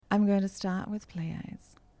I'm going to start with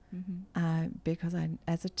pliés. Mm-hmm. Because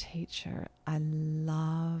as a teacher, I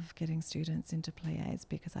love getting students into pliés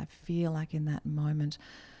because I feel like in that moment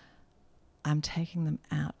I'm taking them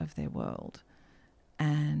out of their world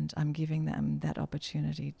and I'm giving them that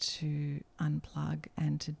opportunity to unplug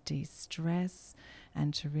and to de-stress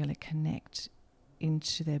and to really connect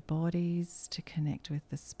into their bodies, to connect with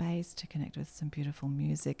the space, to connect with some beautiful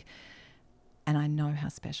music. And I know how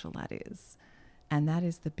special that is. And that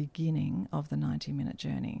is the beginning of the 90-minute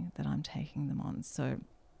journey that I'm taking them on. So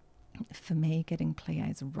for me, getting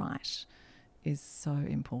pliés right is so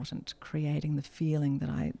important. Creating the feeling that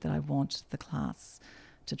I want the class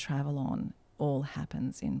to travel on all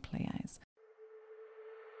happens in pliés.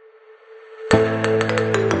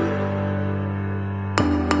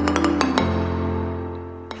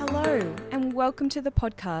 Hello, and welcome to the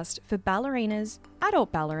podcast for ballerinas,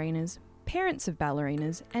 adult ballerinas, parents of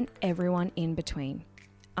ballerinas, and everyone in between.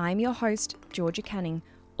 I'm your host, Georgia Canning,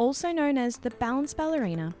 also known as the Balanced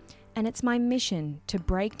Ballerina, and it's my mission to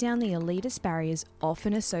break down the elitist barriers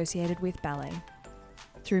often associated with ballet.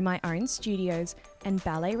 Through my own studios and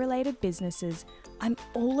ballet-related businesses, I'm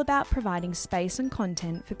all about providing space and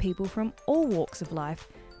content for people from all walks of life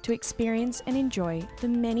to experience and enjoy the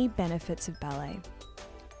many benefits of ballet.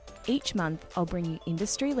 Each month, I'll bring you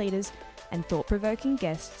industry leaders and thought-provoking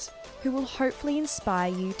guests who will hopefully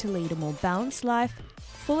inspire you to lead a more balanced life,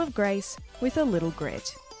 full of grace, with a little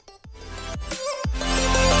grit.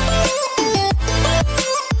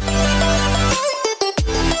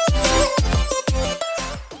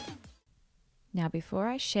 Now, before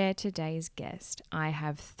I share today's guest, I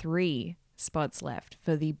have 3 spots left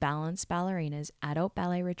for the Balanced Ballerinas Adult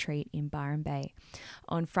Ballet Retreat in Byron Bay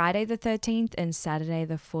on Friday the 13th and Saturday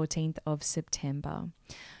the 14th of September.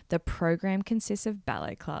 The program consists of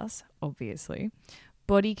ballet class, obviously,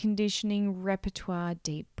 body conditioning, repertoire,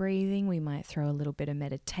 deep breathing, we might throw a little bit of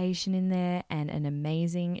meditation in there, and an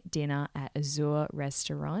amazing dinner at Azure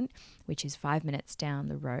Restaurant, which is 5 minutes down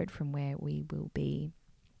the road from where we will be.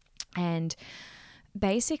 And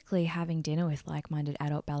basically having dinner with like-minded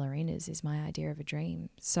adult ballerinas is my idea of a dream.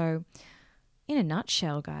 So in a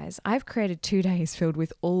nutshell, guys, I've created 2 days filled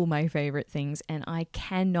with all my favorite things, and I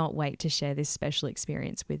cannot wait to share this special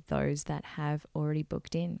experience with those that have already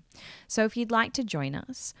booked in. So if you'd like to join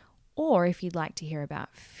us, or if you'd like to hear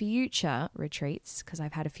about future retreats, because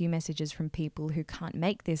I've had a few messages from people who can't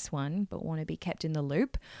make this one but want to be kept in the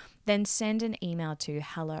loop, then send an email to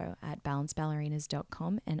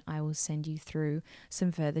hello@balancedballerinas.com and I will send you through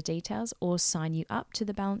some further details or sign you up to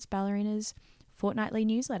the Balanced Ballerinas fortnightly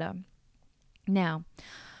newsletter. Now,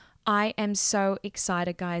 I am so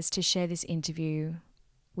excited, guys, to share this interview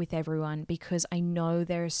with everyone because I know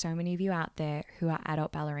there are so many of you out there who are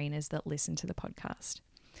adult ballerinas that listen to the podcast.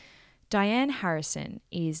 Diane Harrison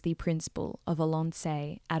is the principal of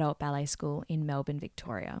Alonce Adult Ballet School in Melbourne,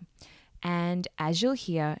 Victoria. And as you'll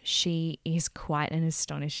hear, she is quite an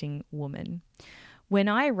astonishing woman. When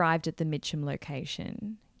I arrived at the Mitcham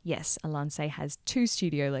location, yes, Alonce has 2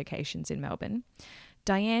 studio locations in Melbourne,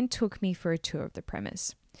 Diane took me for a tour of the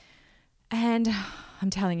premise. And I'm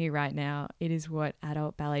telling you right now, it is what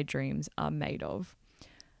adult ballet dreams are made of.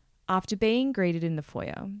 After being greeted in the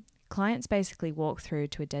foyer, clients basically walk through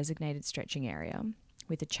to a designated stretching area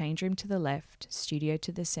with a change room to the left, studio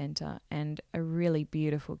to the center, and a really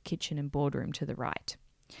beautiful kitchen and boardroom to the right.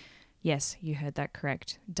 Yes, you heard that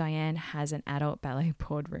correct. Diane has an adult ballet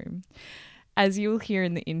boardroom. As you'll hear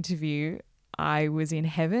in the interview, I was in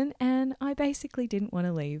heaven and I basically didn't want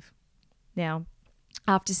to leave. Now,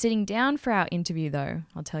 after sitting down for our interview though,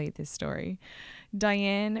 I'll tell you this story.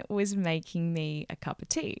 Diane was making me a cup of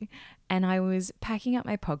tea and I was packing up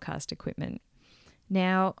my podcast equipment.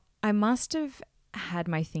 Now, I must have had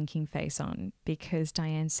my thinking face on because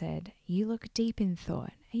Diane said, "You look deep in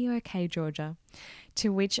thought. Are you okay, Georgia?"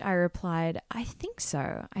 To which I replied, "I think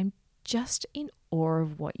so. I'm just in awe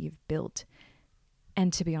of what you've built.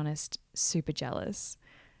 And to be honest, super jealous."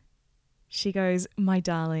 She goes, "My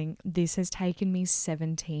darling, this has taken me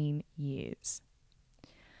 17 years.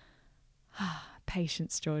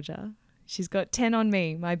 Patience, Georgia. She's got 10 on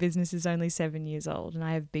me. My business is only 7 years old and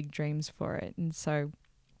I have big dreams for it." And so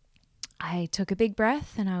I took a big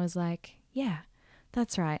breath and I was like, yeah,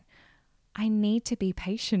 that's right. I need to be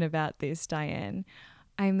patient about this, Diane.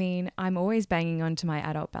 I mean, I'm always banging on to my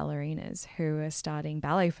adult ballerinas who are starting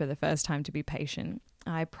ballet for the first time to be patient.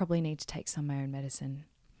 I probably need to take some of my own medicine.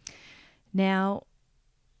 Now,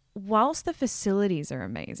 whilst the facilities are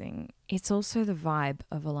amazing, it's also the vibe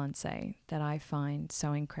of Alonce that I find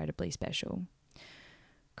so incredibly special.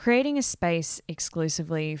 Creating a space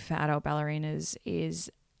exclusively for adult ballerinas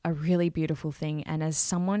is a really beautiful thing. And as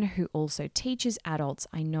someone who also teaches adults,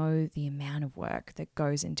 I know the amount of work that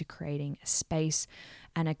goes into creating a space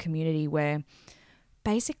and a community where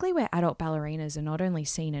adult ballerinas are not only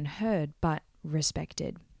seen and heard, but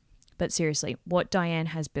respected. But seriously, what Diane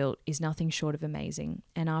has built is nothing short of amazing.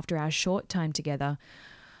 And after our short time together,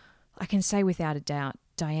 I can say without a doubt,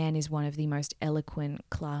 Diane is one of the most eloquent,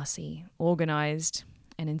 classy, organised,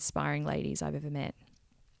 and inspiring ladies I've ever met.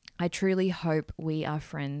 I truly hope we are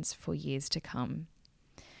friends for years to come.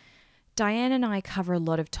 Diane and I cover a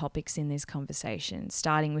lot of topics in this conversation,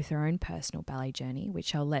 starting with her own personal ballet journey,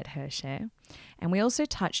 which I'll let her share. And we also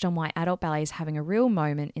touched on why adult ballet is having a real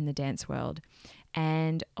moment in the dance world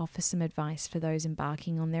and offer some advice for those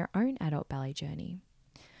embarking on their own adult ballet journey.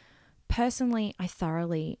 Personally, I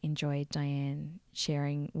thoroughly enjoyed Diane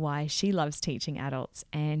sharing why she loves teaching adults,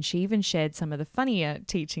 and she even shared some of the funnier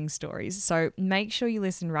teaching stories. So make sure you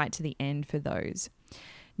listen right to the end for those.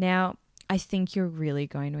 Now, I think you're really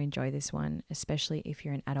going to enjoy this one, especially if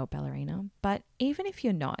you're an adult ballerina. But even if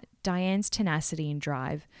you're not, Diane's tenacity and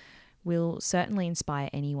drive will certainly inspire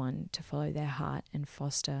anyone to follow their heart and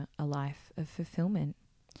foster a life of fulfillment.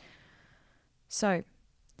 So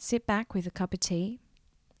sit back with a cup of tea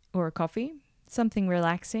or a coffee, something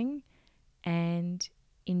relaxing, and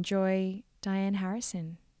enjoy Diane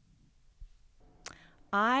Harrison.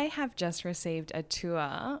 I have just received a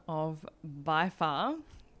tour of, by far,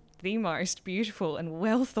 the most beautiful and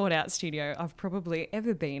well thought out studio I've probably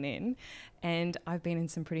ever been in, and I've been in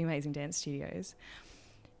some pretty amazing dance studios.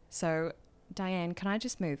 So, Diane, can I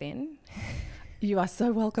just move in? You are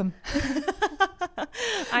so welcome.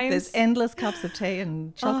 There's endless cups of tea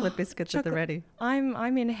and chocolate biscuits at the ready.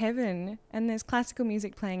 I'm in heaven, and there's classical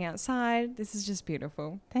music playing outside. This is just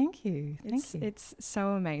beautiful. Thank you. It's so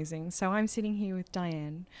amazing. So I'm sitting here with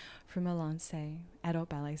Diane from Alance Adult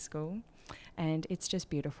Ballet School, and it's just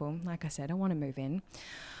beautiful. Like I said, I want to move in,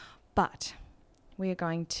 but we are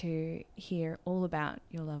going to hear all about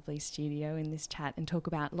your lovely studio in this chat and talk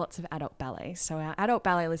about lots of adult ballet. So our adult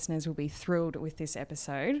ballet listeners will be thrilled with this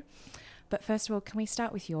episode. But first of all, can we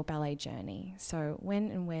start with your ballet journey? So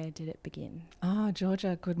when and where did it begin? Oh,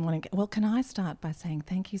 Georgia, good morning. Well, can I start by saying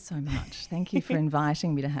thank you so much. Thank you for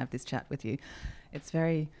inviting me to have this chat with you. It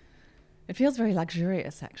feels very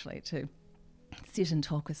luxurious, actually, to sit and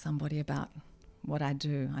talk with somebody about what I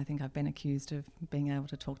do. I think I've been accused of being able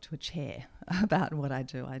to talk to a chair about what I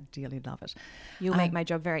do. I dearly love it. You'll make my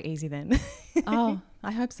job very easy then. Oh,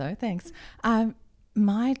 I hope so. Thanks.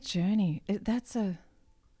 My journey,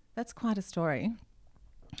 that's quite a story.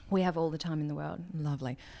 We have all the time in the world.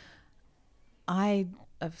 Lovely. I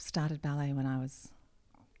have started ballet when I was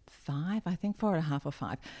 5, I think 4.5 or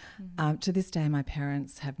 5. Mm-hmm. To this day, my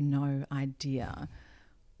parents have no idea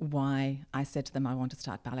why I said to them I want to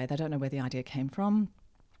start ballet. They don't know where the idea came from,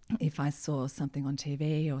 if I saw something on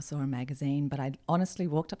TV or saw a magazine, but I honestly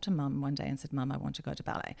walked up to Mum one day and said, Mum, I want to go to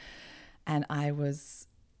ballet. And I was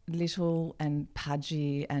little and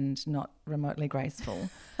pudgy and not remotely graceful.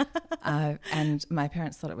 And my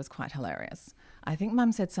parents thought it was quite hilarious. I think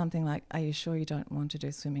Mum said something like, are you sure you don't want to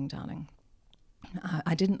do swimming, darling?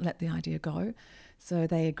 I didn't let the idea go. So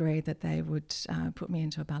they agreed that they would put me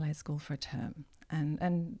into a ballet school for a term.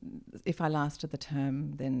 And if I lasted the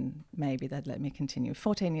term, then maybe they'd let me continue.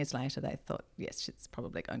 14 years later, they thought, yes, she's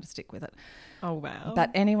probably going to stick with it. Oh, wow. But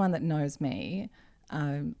anyone that knows me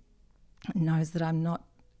knows that I'm not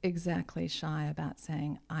exactly shy about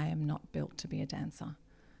saying I am not built to be a dancer.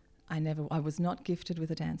 I was not gifted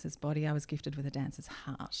with a dancer's body. I was gifted with a dancer's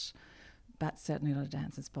heart, but certainly not a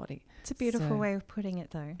dancer's body. It's a beautiful way of putting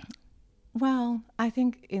it, though. Well, I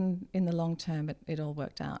think in the long term, it all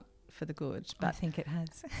worked out for the good. But, I think it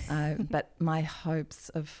has. But my hopes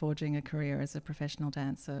of forging a career as a professional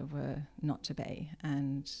dancer were not to be,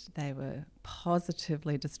 and they were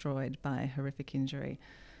positively destroyed by a horrific injury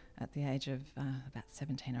at the age of about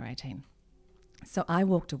 17 or 18. So I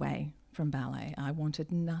walked away from ballet. I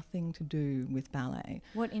wanted nothing to do with ballet.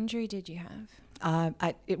 What injury did you have?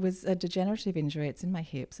 It was a degenerative injury. It's in my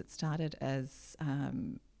hips. It started as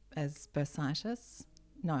bursitis.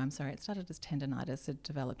 No, I'm sorry. It started as tendinitis. It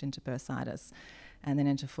developed into bursitis, and then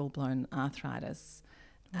into full-blown arthritis.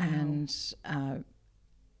 Wow.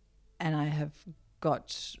 And I have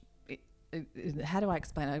got. How do I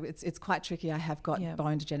explain it? It's quite tricky. I have got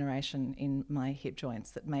bone degeneration in my hip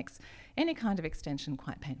joints that makes any kind of extension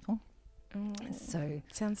quite painful. Oh, so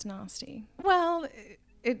sounds nasty. Well,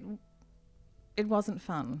 it wasn't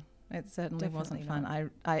fun. It certainly Definitely wasn't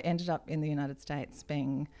fun. I ended up in the United States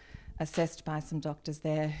being assessed by some doctors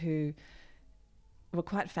there who were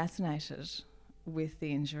quite fascinated with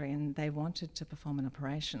the injury, and they wanted to perform an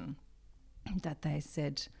operation. that they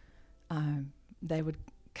said they would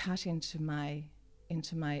cut into my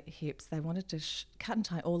hips. They wanted to cut and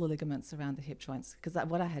tie all the ligaments around the hip joints, because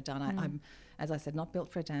what I had done, I'm, as I said, not built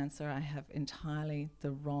for a dancer. I have entirely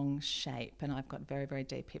the wrong shape, and I've got very, very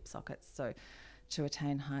deep hip sockets. So to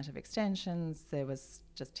attain height of extensions, there was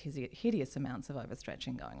just hideous amounts of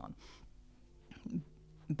overstretching going on.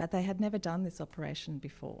 But they had never done this operation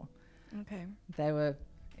before. Okay. They were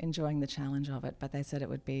enjoying the challenge of it, but they said it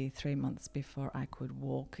would be 3 months before I could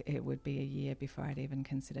walk. It would be a year before I'd even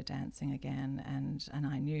consider dancing again, and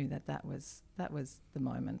I knew that was the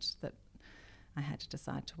moment that I had to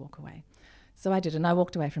decide to walk away. So I did, and I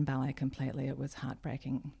walked away from ballet completely. It was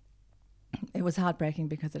heartbreaking. It was heartbreaking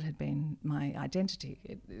because it had been my identity.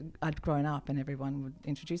 I'd grown up and everyone would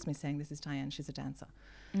introduce me saying, "This is Diane, she's a dancer."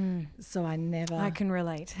 So I can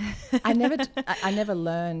relate. I never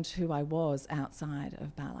learned who I was outside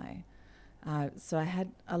of ballet. So I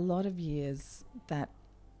had a lot of years that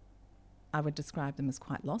I would describe them as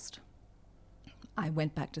quite lost. I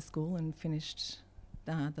went back to school and finished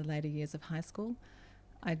the later years of high school.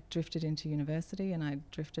 I drifted into university and I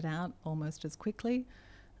drifted out almost as quickly.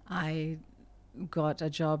 I got a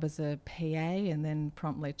job as a PA and then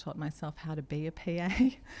promptly taught myself how to be a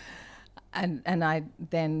PA. and I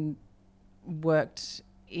then worked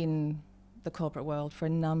in the corporate world for a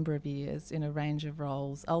number of years in a range of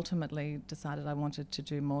roles. Ultimately decided I wanted to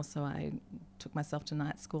do more, so I took myself to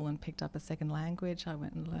night school and picked up a second language. I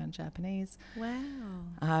went and learned Japanese. Wow.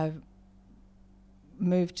 I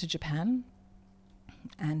moved to Japan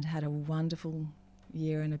and had a wonderful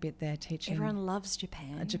year and a bit there teaching. Everyone loves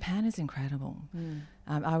Japan. Japan is incredible.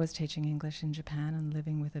 I was teaching English in Japan and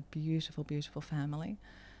living with a beautiful, beautiful family.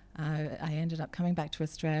 I ended up coming back to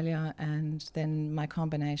Australia, and then my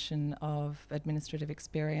combination of administrative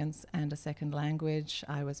experience and a second language,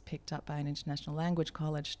 I was picked up by an international language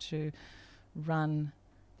college to run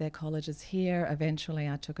their colleges here. Eventually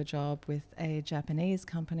I took a job with a Japanese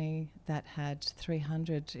company that had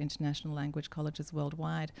 300 international language colleges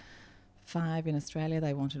worldwide. 5 in Australia.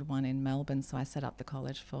 They wanted 1 in Melbourne, so I set up the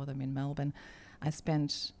college for them in Melbourne. I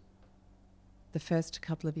spent the first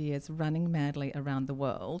couple of years running madly around the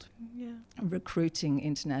world, recruiting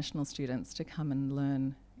international students to come and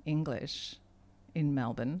learn English in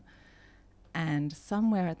Melbourne. And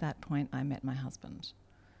somewhere at that point I met my husband,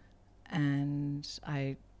 and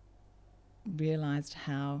I realised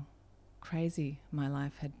how crazy my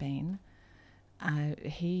life had been.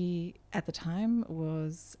 He, at the time,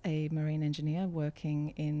 was a marine engineer working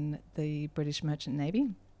in the British Merchant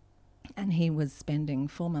Navy, and he was spending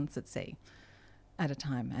 4 months at sea at a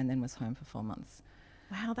time and then was home for 4 months.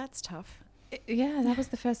 Wow, that's tough. Yeah, that was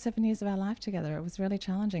the first 7 years of our life together. It was really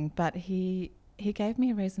challenging, but he gave me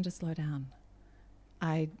a reason to slow down.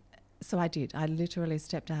 So I did. I literally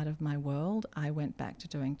stepped out of my world. I went back to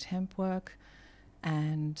doing temp work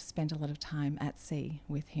and spent a lot of time at sea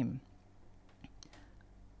with him.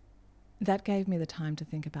 That gave me the time to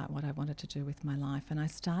think about what I wanted to do with my life, and I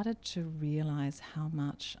started to realise how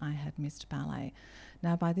much I had missed ballet.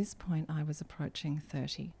 Now, by this point, I was approaching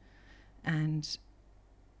 30, and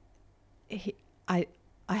I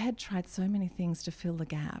had tried so many things to fill the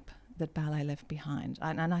gap that ballet left behind,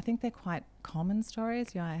 and I think they're quite common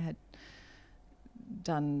stories. Yeah, I had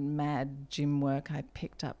done mad gym work. I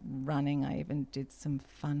picked up running. I even did some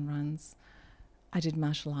fun runs. I did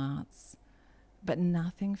martial arts. But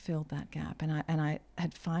nothing filled that gap, and I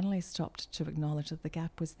had finally stopped to acknowledge that the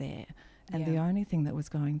gap was there, and the only thing that was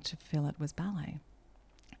going to fill it was ballet.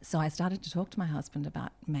 So I started to talk to my husband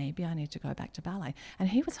about maybe I need to go back to ballet, and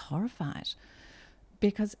he was horrified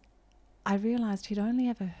because I realised he'd only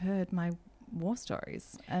ever heard my war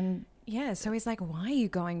stories. And yeah, so he's like, why are you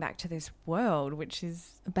going back to this world which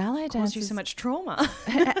is ballet caused you so much trauma?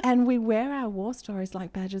 And we wear our war stories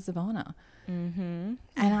like badges of honour. Mm-hmm.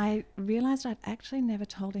 And I realised I'd actually never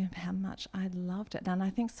told him how much I loved it. And I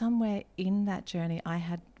think somewhere in that journey I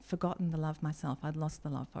had forgotten the love myself. I'd lost the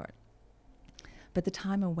love for it. But the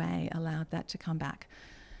time away allowed that to come back.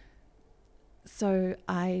 So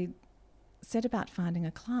I set about finding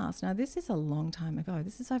a class. Now, this is a long time ago.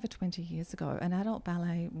 This is over 20 years ago. And adult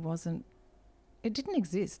ballet it didn't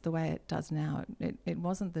exist the way it does now. It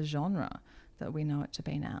wasn't the genre that we know it to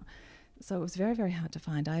be now. So it was very, very hard to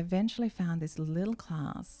find. I eventually found this little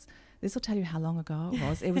class. This will tell you how long ago it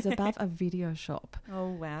was. It was above a video shop. Oh,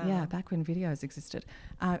 wow. Yeah, back when videos existed.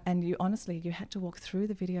 And you had to walk through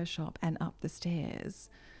the video shop and up the stairs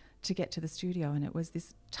to get to the studio. And it was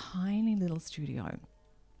this tiny little studio.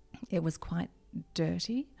 It was quite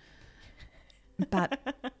dirty. But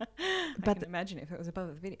I can imagine if it was above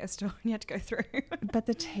a video store and you had to go through. But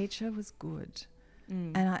the teacher was good.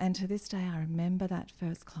 And to this day, I remember that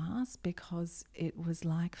first class because it was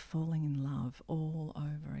like falling in love all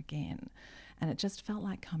over again. And it just felt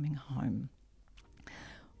like coming home.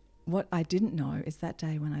 What I didn't know is that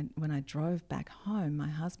day when I drove back home, my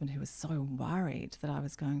husband, who was so worried that I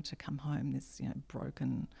was going to come home, this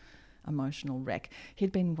broken, emotional wreck,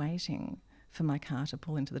 he'd been waiting for my car to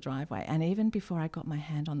pull into the driveway. And even before I got my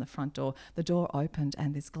hand on the front door, the door opened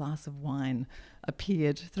and this glass of wine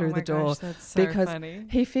appeared through the door. Gosh, that's so because funny.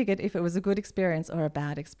 he figured if it was a good experience or a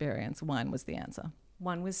bad experience, wine was the answer.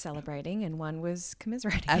 One was celebrating and one was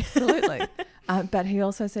commiserating. Absolutely. But he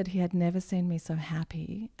also said he had never seen me so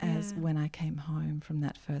happy as Yeah. when I came home from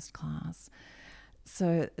that first class.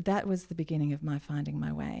 So that was the beginning of my finding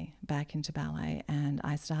my way back into ballet, and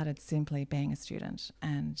I started simply being a student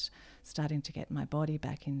and starting to get my body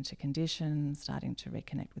back into condition, starting to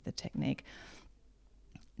reconnect with the technique.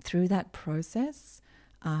 Through that process,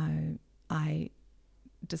 I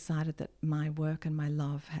decided that my work and my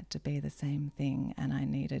love had to be the same thing, and I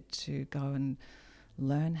needed to go and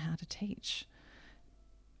learn how to teach.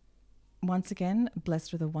 Once again,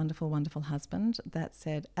 blessed with a wonderful, wonderful husband that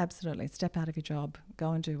said, absolutely, step out of your job,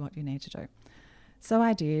 go and do what you need to do. So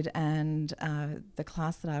I did, and the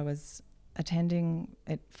class that I was attending,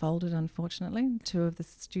 it folded, unfortunately. 2 of the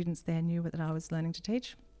students there knew that I was learning to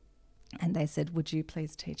teach, and they said, would you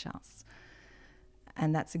please teach us?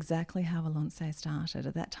 And that's exactly how Alonce started,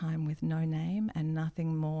 at that time with no name and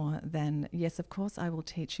nothing more than, yes, of course I will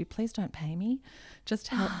teach you. Please don't pay me. Just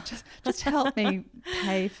help, just help me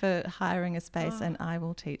pay for hiring a space and I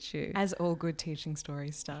will teach you. As all good teaching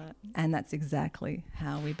stories start. And that's exactly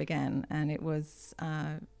how we began. And it was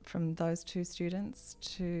from those 2 students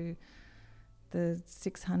to the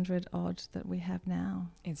 600 odd that we have now.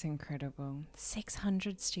 It's incredible.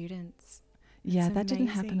 600 students. Yeah, It's that didn't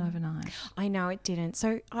happen amazing. overnight. I know it didn't.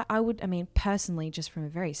 So I mean, personally, just from a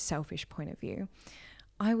very selfish point of view,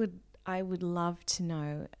 I would love to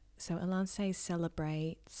know. So Alonce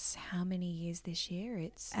celebrates how many years this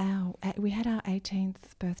year? We had our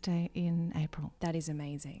 18th birthday in April. That is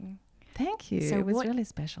amazing. Thank you. So it was what- really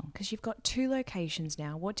special. Because you've got 2 locations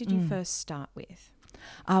now. What did you first start with?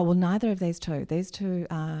 Well, neither of these 2. These 2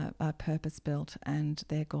 are purpose-built and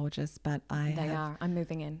they're gorgeous, but They are. I'm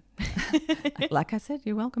moving in. like I said,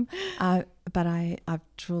 you're welcome. But I've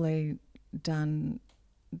truly done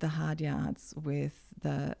the hard yards with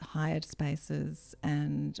the hired spaces.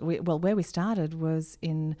 And where we started was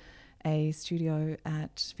in a studio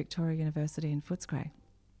at Victoria University in Footscray,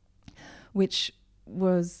 which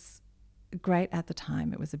was great at the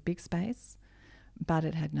time. It was a big space, but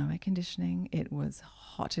it had no air conditioning. It was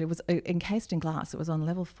hot. It was encased in glass. It was on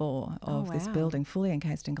level 4 of this wow. building, fully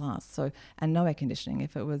encased in glass. And no air conditioning.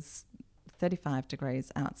 If it was 35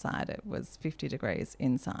 degrees outside, it was 50 degrees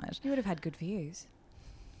inside. You would have had good views.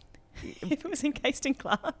 If it was encased in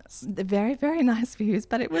glass. The very, very nice views,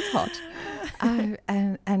 but it was hot.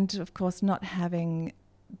 And of course, not having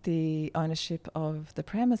the ownership of the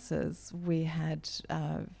premises, we had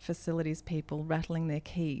facilities people rattling their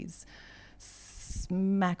keys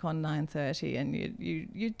smack on 9:30, and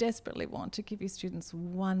you desperately want to give your students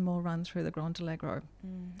one more run through the Grand Allegro.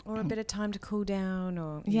 Or a bit of time to cool down,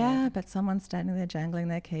 or Yeah, but someone's standing there jangling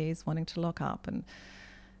their keys, wanting to lock up, and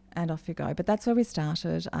off you go. But that's where we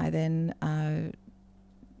started. I then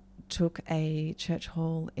took a church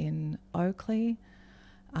hall in Oakley,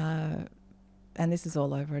 and this is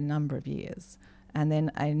all over a number of years, and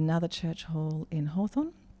then another church hall in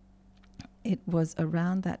Hawthorn. It was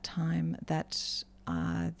around that time that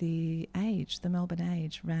the Melbourne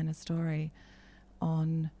Age, ran a story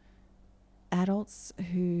on adults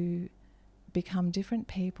who become different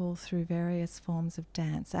people through various forms of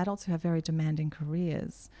dance, adults who have very demanding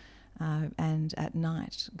careers and at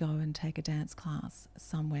night go and take a dance class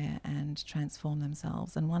somewhere and transform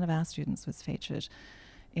themselves. And one of our students was featured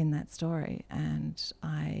in that story, and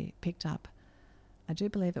I picked up, I do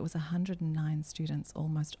believe it was 109 students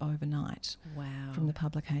almost overnight wow. from the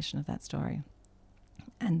publication of that story.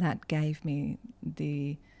 And that gave me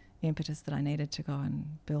the impetus that I needed to go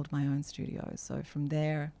and build my own studio. So from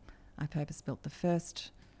there, I purpose-built the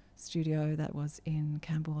first studio that was in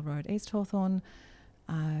Camberwell Road, East Hawthorn.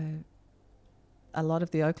 A lot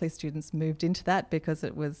of the Oakley students moved into that because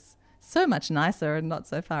it was so much nicer and not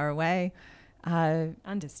so far away.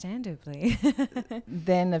 Understandably.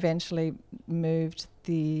 Then eventually moved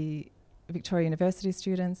the Victoria University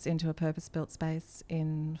students into a purpose-built space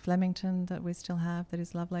in Flemington that we still have, that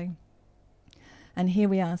is lovely. And here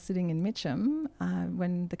we are sitting in Mitcham.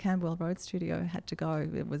 When the Camberwell Road studio had to go,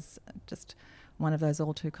 it was just one of those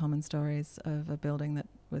all too common stories of a building that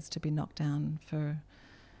was to be knocked down for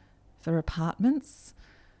for apartments.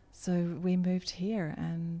 So we moved here,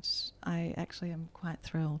 and I actually am quite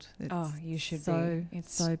thrilled. You should be.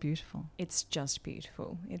 It's so beautiful. It's just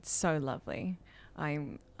beautiful. It's so lovely.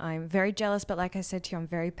 I'm very jealous, but like I said to you, I'm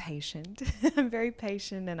very patient. I'm very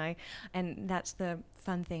patient, and that's the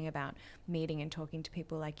fun thing about meeting and talking to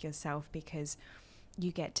people like yourself, because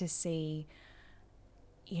you get to see,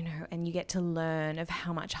 and you get to learn of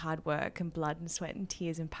how much hard work and blood and sweat and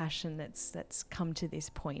tears and passion that's come to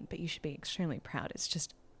this point. But you should be extremely proud. It's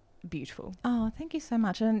just beautiful. Oh, thank you so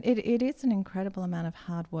much. And it is an incredible amount of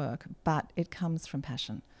hard work, but it comes from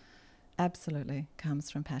passion. Absolutely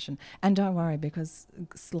comes from passion. And don't worry, because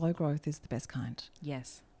slow growth is the best kind.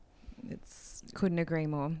 Yes. Couldn't agree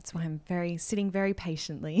more. That's why I'm sitting very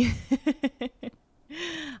patiently.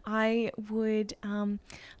 I would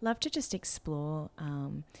love to just explore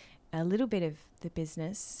a little bit of the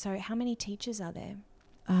business. So how many teachers are there?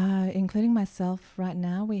 Including myself right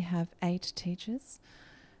now, we have 8 teachers.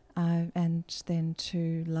 And then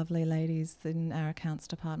 2 lovely ladies in our accounts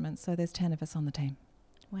department. So there's 10 of us on the team.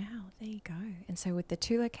 Wow, there you go. And so with the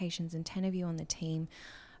 2 locations and 10 of you on the team,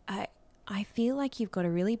 I feel like you've got a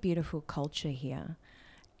really beautiful culture here.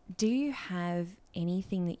 Do you have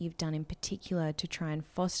anything that you've done in particular to try and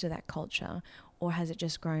foster that culture, or has it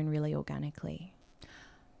just grown really organically?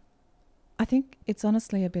 I think it's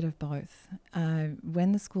honestly a bit of both.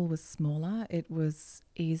 When the school was smaller, it was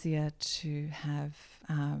easier to have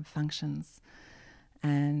functions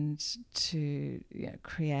and to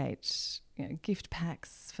create gift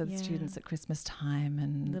packs for the students at Christmas time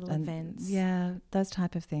and little events. Yeah, those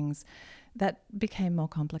type of things. That became more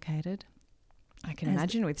complicated. I can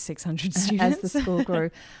imagine with 600 students. As the school grew.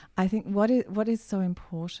 I think what is so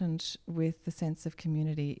important with the sense of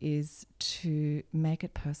community is to make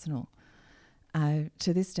it personal.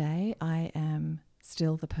 To this day, I am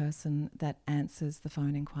still the person that answers the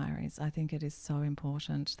phone inquiries. I think it is so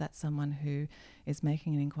important that someone who is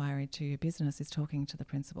making an inquiry to your business is talking to the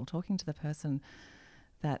principal, talking to the person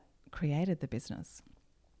that created the business,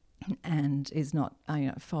 and is not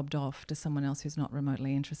fobbed off to someone else who's not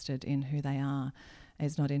remotely interested in who they are,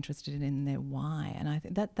 is not interested in their why. And I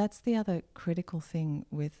think that's the other critical thing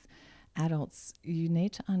with adults. You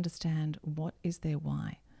need to understand what is their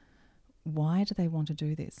why. Why do they want to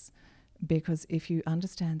do this? Because if you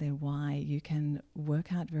understand their why, you can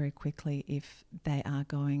work out very quickly if they are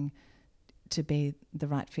going to be the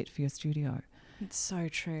right fit for your studio. It's so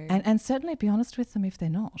true. And certainly be honest with them if they're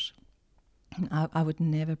not. I would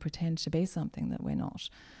never pretend to be something that we're not.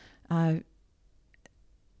 And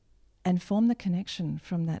form the connection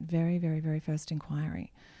from that very, very, very first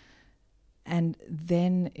inquiry. And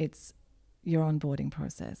then it's your onboarding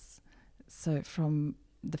process. So from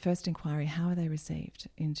the first inquiry, how are they received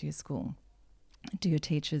into your school? Do your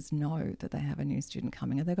teachers know that they have a new student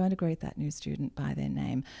coming? Are they going to greet that new student by their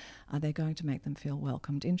name? Are they going to make them feel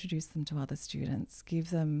welcomed, introduce them to other students, give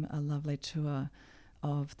them a lovely tour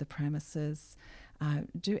of the premises?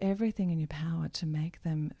 Do everything in your power to make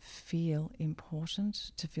them feel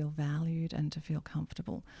important, to feel valued, and to feel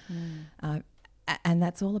comfortable. And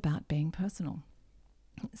that's all about being personal.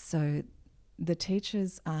 So the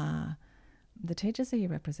teachers are your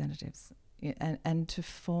representatives, and to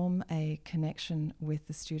form a connection with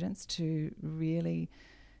the students, to really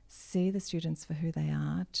see the students for who they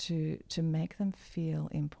are, to make them feel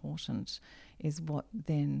important, is what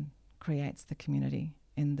then creates the community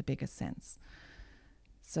in the biggest sense.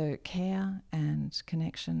 So care and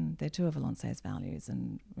connection, they're 2 of Valence's values,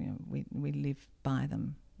 and we live by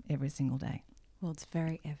them every single day. Well, it's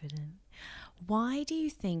very evident. Why do you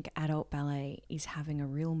think adult ballet is having a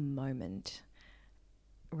real moment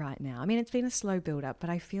right now? I mean, it's been a slow build-up, but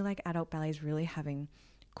I feel like adult ballet is really having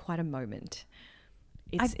quite a moment.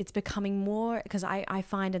 It's becoming more, because I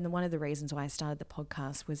find, and one of the reasons why I started the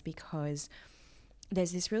podcast was because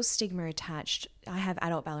there's this real stigma attached. I have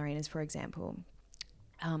adult ballerinas, for example,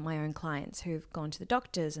 my own clients who've gone to the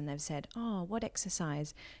doctors and they've said, oh, what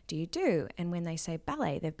exercise do you do? And when they say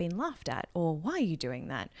ballet, they've been laughed at. Or why are you doing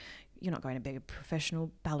that? You're not going to be a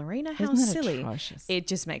professional ballerina. How silly. Atrocious? It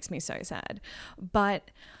just makes me so sad.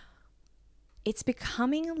 But it's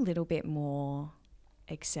becoming a little bit more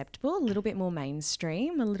acceptable, a little bit more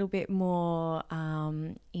mainstream, a little bit more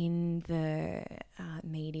in the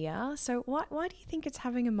media. So why do you think it's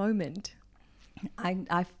having a moment?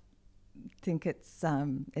 I think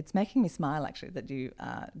it's making me smile, actually, that you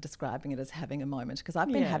are describing it as having a moment, because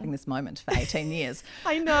I've been having this moment for 18 years.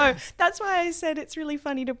 I know. That's why I said it's really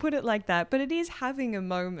funny to put it like that, but it is having a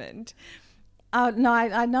moment. No,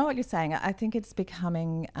 I know what you're saying. I think it's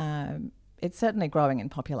becoming, it's certainly growing in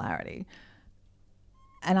popularity.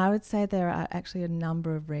 And I would say there are actually a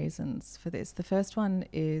number of reasons for this. The first one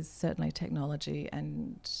is certainly technology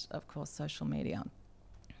and, of course, social media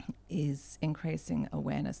is increasing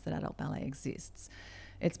awareness that adult ballet exists.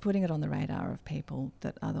 It's putting it on the radar of people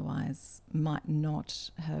that otherwise might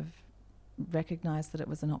not have recognised that it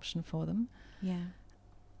was an option for them. Yeah.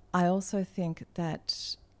 I also think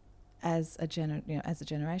that as a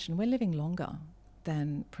generation, we're living longer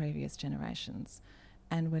than previous generations,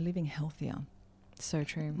 and we're living healthier. So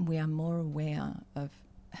true. We are more aware of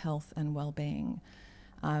health and well-being,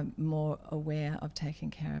 more aware of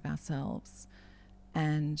taking care of ourselves,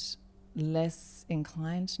 and less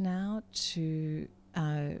inclined now to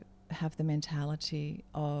have the mentality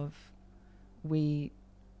of we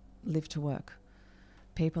live to work.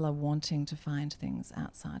 People are wanting to find things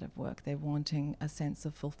outside of work. They're wanting a sense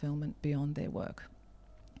of fulfillment beyond their work.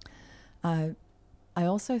 I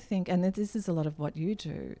also think, and this is a lot of what you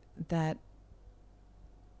do, that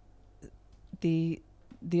the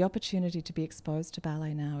opportunity to be exposed to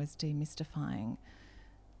ballet now is demystifying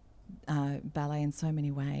ballet in so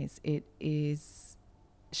many ways. It is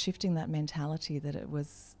shifting that mentality that it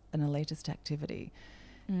was an elitist activity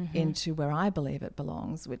into where I believe it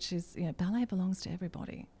belongs, which is, ballet belongs to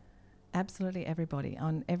everybody. Absolutely everybody,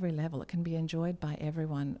 on every level. It can be enjoyed by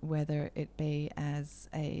everyone, whether it be as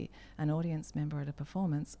an audience member at a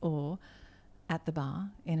performance or at the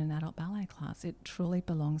bar in an adult ballet class. It truly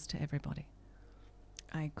belongs to everybody.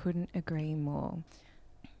 I couldn't agree more.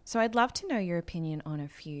 So I'd love to know your opinion on a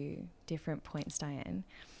few different points, Diane.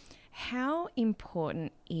 How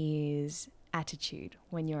important is attitude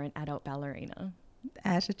when you're an adult ballerina?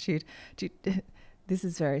 Attitude. This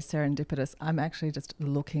is very serendipitous. I'm actually just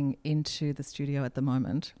looking into the studio at the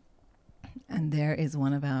moment, and there is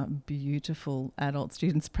one of our beautiful adult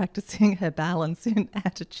students practicing her balance in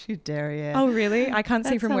attitude derrière. Oh, really? I can't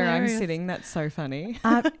see from hilarious. where I'm sitting. That's so funny.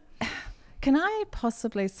 Can I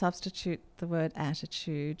possibly substitute the word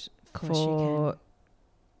attitude for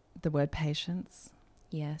the word patience?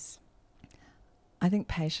 Yes. I think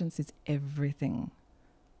patience is everything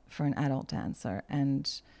for an adult dancer.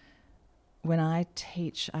 And when I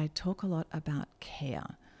teach, I talk a lot about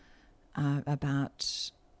care,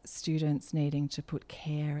 about students needing to put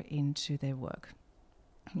care into their work,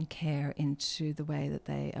 and care into the way that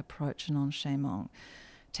they approach an enchaînement,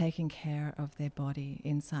 taking care of their body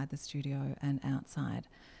inside the studio and outside.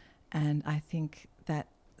 And I think that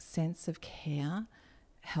sense of care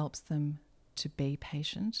helps them to be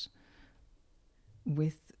patient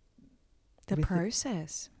with the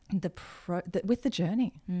process. With the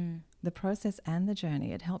journey, the process and the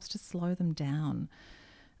journey. It helps to slow them down.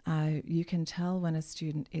 You can tell when a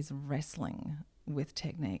student is wrestling with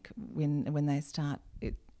technique, when they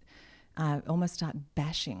almost start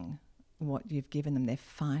bashing what you've given them. They're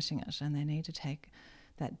fighting it, and they need to take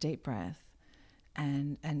that deep breath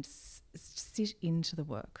and sit into the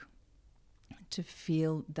work, to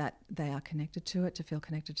feel that they are connected to it, to feel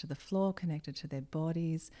connected to the floor, connected to their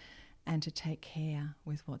bodies, and to take care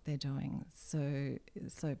with what they're doing. So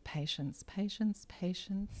patience.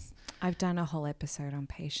 I've done a whole episode on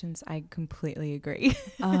patience. I completely agree.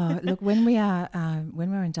 Oh, look, when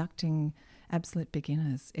we're inducting absolute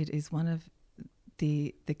beginners, it is one of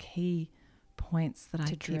the key points that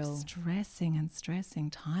I keep stressing and stressing: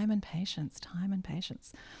 time and patience.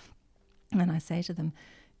 And I say to them,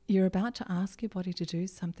 you're about to ask your body to do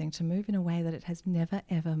something, to move in a way that it has never,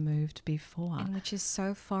 ever moved before. And which is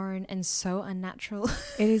so foreign and so unnatural.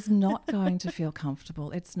 It is not going to feel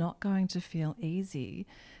comfortable. It's not going to feel easy.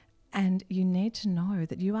 And you need to know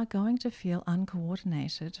that you are going to feel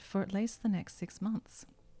uncoordinated for at least the next 6 months.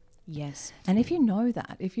 Yes. And if you know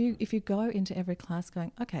that, if you go into every class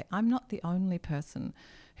going, okay, I'm not the only person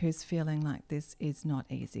who's feeling like this is not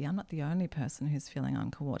easy, I'm not the only person who's feeling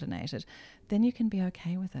uncoordinated, then you can be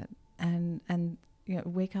okay with it. And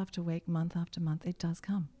week after week, month after month, it does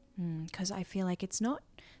come. Because I feel like it's not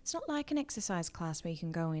like an exercise class where you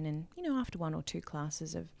can go in and, after 1 or 2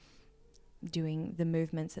 classes of doing the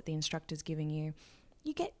movements that the instructor's giving you,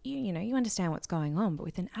 you understand what's going on. But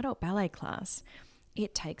with an adult ballet class,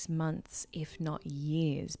 it takes months, if not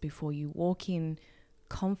years, before you walk in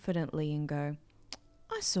confidently and go,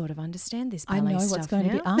 I sort of understand this ballet stuff now. I know what's going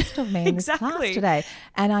to be asked of me in this class today,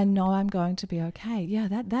 and I know I'm going to be okay. Yeah,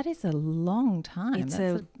 that is a long time. It's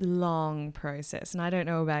a long process, and I don't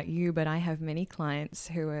know about you, but I have many clients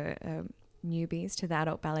who are newbies to the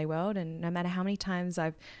adult ballet world, and no matter how many times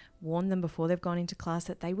I've warned them before they've gone into class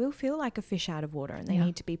that they will feel like a fish out of water, and they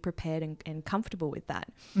need to be prepared and comfortable with that.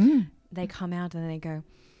 They come out and they go,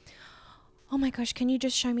 oh my gosh, can you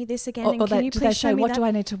just show me this again? Or And can you please show me what that? do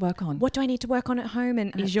I need to work on? What do I need to work on at home?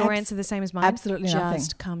 And is your answer the same as mine? Absolutely nothing.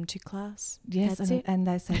 Just come to class. Yes, That's it. and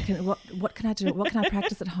they say, what can I do? What can I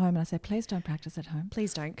practice at home? And I say, please don't practice at home.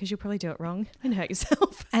 Please don't, because you'll probably do it wrong and hurt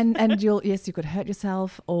yourself. And you could hurt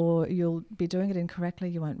yourself, or you'll be doing it incorrectly.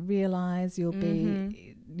 You won't realise. You'll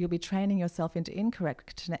be training yourself into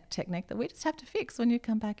incorrect technique that we just have to fix when you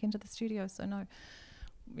come back into the studio. So no.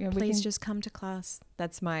 Please just come to class.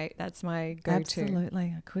 That's my go-to.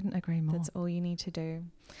 Absolutely. I couldn't agree more. That's all you need to do.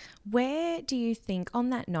 Where do you think,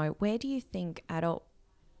 on that note, where do you think adult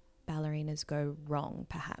ballerinas go wrong,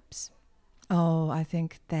 perhaps? Oh, I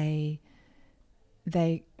think they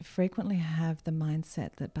frequently have the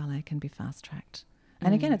mindset that ballet can be fast-tracked.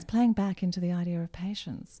 And again, it's playing back into the idea of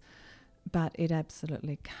patience. But it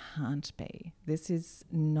absolutely can't be. This is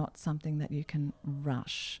not something that you can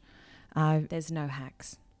rush. There's no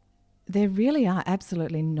hacks. There really are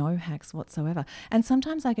absolutely no hacks whatsoever. And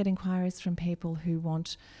sometimes I get inquiries from people who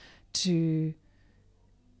want to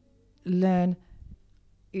learn.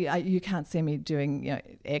 You can't see me doing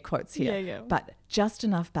air quotes here, but just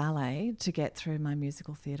enough ballet to get through my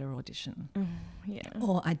musical theatre audition.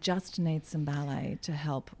 Or I just need some ballet to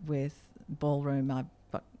help with ballroom. I've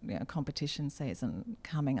got competition season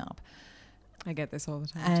coming up. I get this all the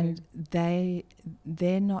time and too.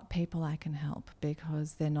 They're not people I can help,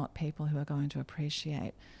 because they're not people who are going to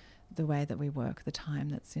appreciate the way that we work, the time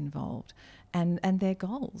that's involved, and their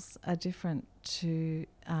goals are different to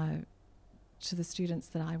the students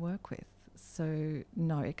that I work with. So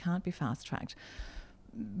no, it can't be fast tracked.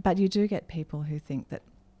 But you do get people who think that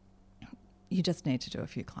you just need to do a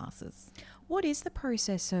few classes. What is the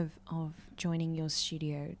process of joining your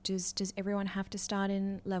studio? Does everyone have to start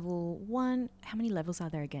in level 1? How many levels are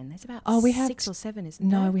there again? There's about 6 or 7, isn't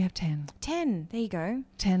there? No, we have 10. 10, there you go.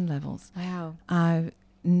 10 levels. Wow.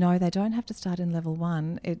 No, they don't have to start in level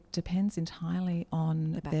 1. It depends entirely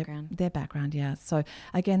on their background, yeah. So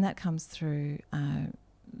again, that comes through an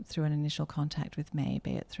initial contact with me,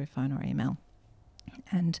 be it through phone or email.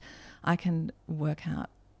 And I can work out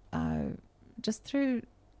just through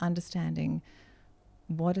understanding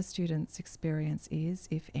what a student's experience is,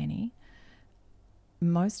 if any.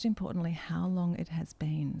 Most importantly, how long it has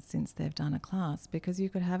been since they've done a class, because you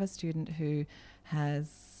could have a student who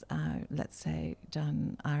has, let's say,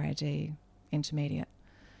 done RAD intermediate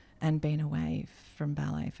and been away from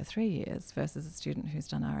ballet for 3 years, versus a student who's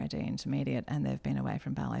done RAD intermediate and they've been away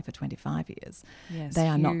from ballet for 25 years. Yes, they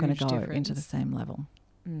are not going to go into the same level.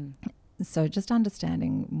 So just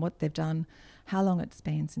understanding what they've done, how long it's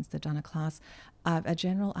been since they've done a class, a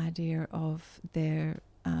general idea of their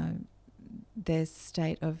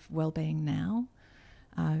state of well-being now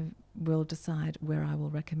will decide where I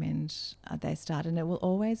will recommend they start. And it will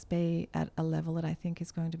always be at a level that I think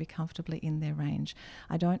is going to be comfortably in their range.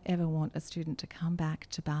 I don't ever want a student to come back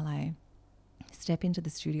to ballet, step into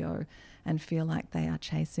the studio and feel like they are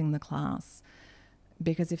chasing the class.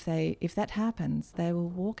 Because if that happens, they will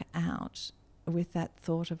walk out with that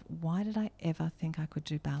thought of, why did I ever think I could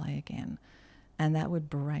do ballet again? And that would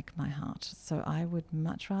break my heart. So I would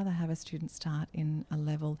much rather have a student start in a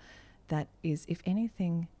level that is, if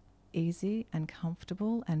anything, easy and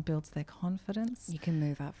comfortable and builds their confidence. You can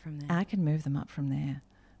move up from there. I can move them up from there.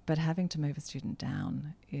 But having to move a student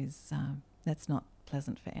down is, that's not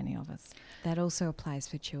pleasant for any of us. That also applies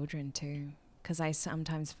for children too. Because I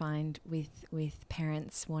sometimes find with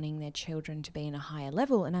parents wanting their children to be in a higher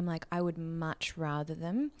level, and I'm like, I would much rather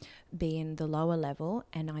them be in the lower level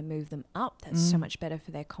and I move them up. That's so much better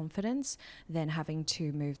for their confidence than having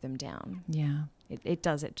to move them down. Yeah. It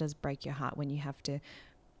does break your heart when you have to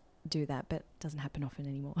do that, but it doesn't happen often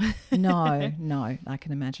anymore. No, I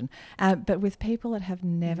can imagine. But with people that have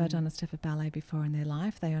never done a step of ballet before in their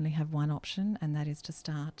life, they only have one option, and that is to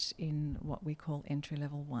start in what we call entry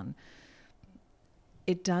level 1.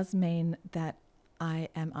 It does mean that I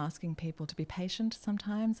am asking people to be patient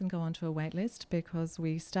sometimes and go onto a wait list, because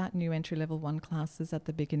we start new entry level 1 classes at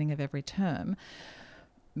the beginning of every term.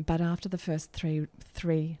 But after the first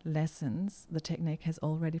three lessons, the technique has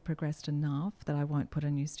already progressed enough that I won't put a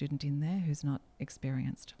new student in there who's not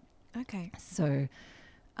experienced. Okay. So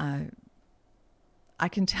I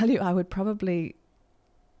can tell you I would probably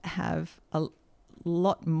have a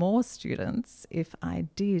lot more students if I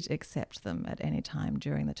did accept them at any time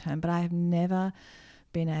during the term, but I have never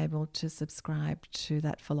been able to subscribe to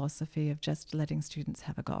that philosophy of just letting students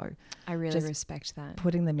have a go. I really respect that.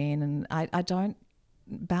 Putting them in, and I don't,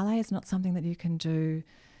 ballet is not something that you can do,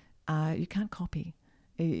 you can't copy.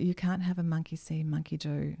 You can't have a monkey see, monkey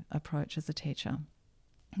do approach as a teacher.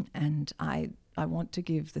 And I want to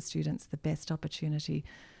give the students the best opportunity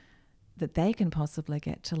that they can possibly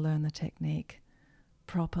get to learn the technique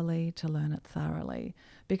properly, to learn it thoroughly.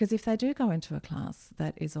 Because if they do go into a class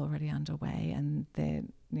that is already underway and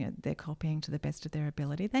they're copying to the best of their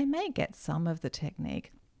ability, they may get some of the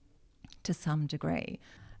technique to some degree.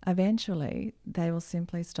 Eventually, they will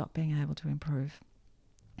simply stop being able to improve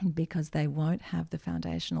because they won't have the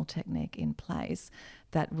foundational technique in place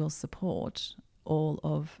that will support all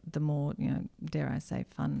of the more, dare I say,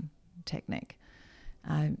 fun technique.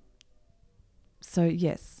 So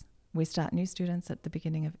yes, we start new students at the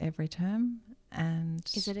beginning of every term. And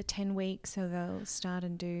is it a 10 weeks, so they'll start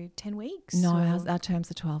and do 10 weeks? No, our terms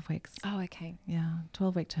are 12 weeks. Oh, okay. Yeah,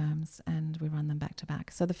 12-week terms, and we run them back to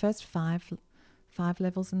back. So the first five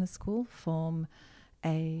levels in the school form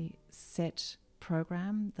a set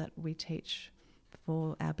program that we teach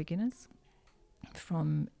for our beginners,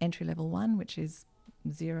 from entry level 1, which is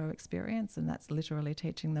zero experience, and that's literally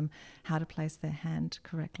teaching them how to place their hand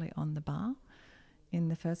correctly on the bar in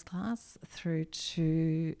the first class, through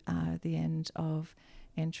to the end of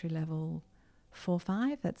entry level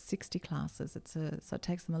 4-5. That's 60 classes. So it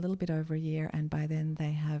takes them a little bit over a year, and by then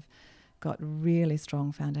they have got really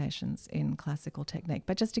strong foundations in classical technique.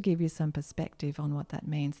 But just to give you some perspective on what that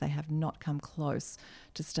means, they have not come close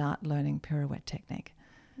to start learning pirouette technique.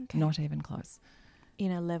 Okay. Not even close.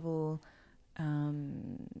 In a level,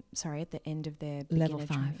 at the end of their level beginner 5.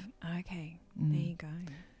 training. Okay, there you go.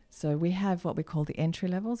 So we have what we call the entry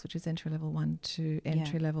levels, which is entry level 1 to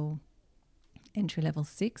entry level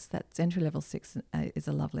 6. That's entry level 6 is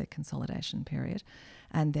a lovely consolidation period,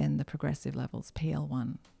 and then the progressive levels,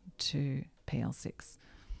 PL1 to PL6,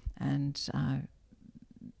 and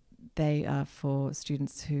they are for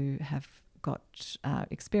students who have got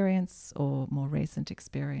experience or more recent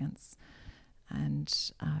experience,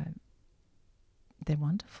 and they're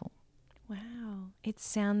wonderful. Wow, it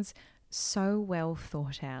sounds so well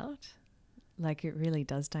thought out. Like it really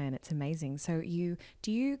does, Diane. It's amazing. So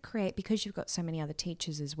do you create, because you've got so many other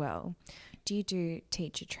teachers as well, do you do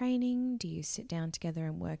teacher training? Do you sit down together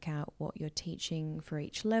and work out what you're teaching for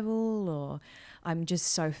each level? Or I'm just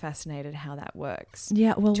so fascinated how that works.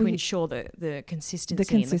 Yeah, well, to ensure the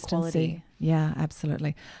consistency and the quality. Yeah,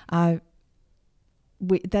 absolutely.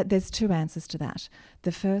 There's two answers to that.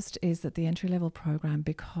 The first is that the entry-level program,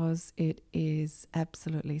 because it is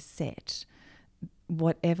absolutely set,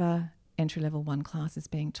 whatever entry-level 1 class is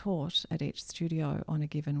being taught at each studio on a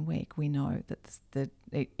given week, we know that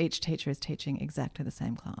each teacher is teaching exactly the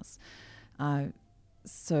same class.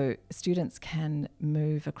 So students can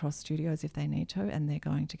move across studios if they need to, and they're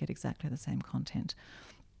going to get exactly the same content.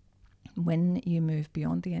 When you move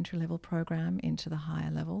beyond the entry-level program into the higher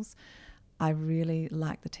levels, I really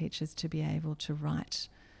like the teachers to be able to write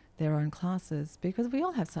their own classes, because we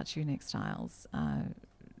all have such unique styles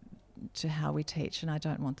to how we teach, and I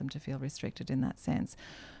don't want them to feel restricted in that sense.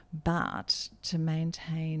 But to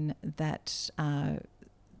maintain that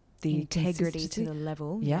the integrity to the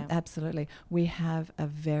level. Yeah, absolutely. We have a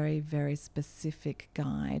very, very specific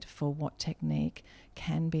guide for what technique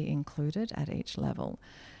can be included at each level.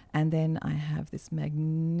 And then I have this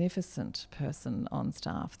magnificent person on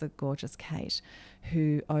staff, the gorgeous Kate,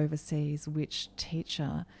 who oversees which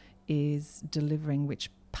teacher is delivering which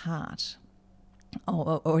part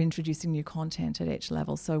or introducing new content at each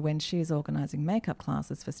level. So when she is organising makeup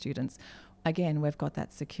classes for students, again, we've got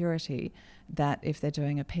that security that if they're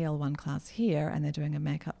doing a PL1 class here and they're doing a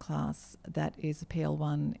makeup class that is a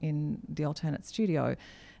PL1 in the alternate studio,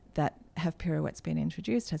 that have pirouettes been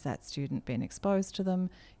introduced? Has that student been exposed to them?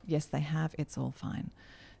 Yes, they have. It's all fine.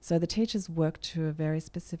 So the teachers work to a very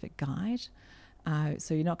specific guide.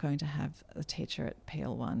 So you're not going to have a teacher at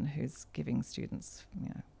PL1 who's giving students,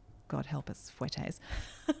 God help us, fouettes.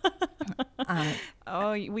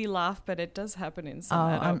 We laugh, but it does happen in some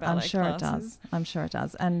adult ballet I'm sure classes. It does. I'm sure it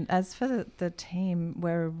does. And as for the team,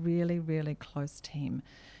 we're a really, really close team.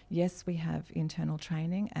 Yes, we have internal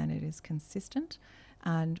training and it is consistent.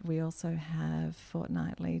 And we also have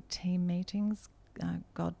fortnightly team meetings.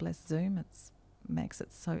 God bless Zoom. It makes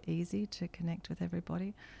it so easy to connect with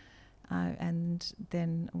everybody. And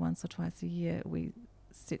then once or twice a year, we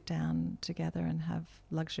sit down together and have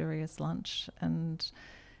luxurious lunch. And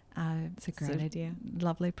it's a great idea.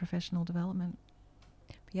 Lovely professional development.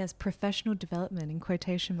 Yes, professional development in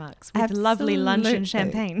quotation marks with Absolutely. Lovely lunch and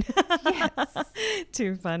champagne. Yes.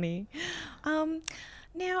 Too funny.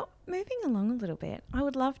 Now, moving along a little bit, I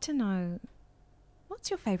would love to know, what's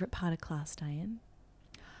your favourite part of class, Diane?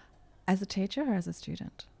 As a teacher or as a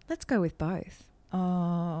student? Let's go with both.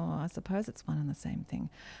 Oh, I suppose it's one and the same thing.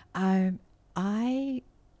 I'm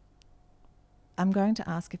going to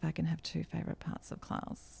ask if I can have two favourite parts of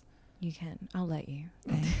class. You can. I'll let you.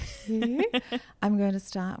 Thank you. I'm going to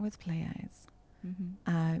start with pliés.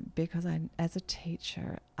 Because as a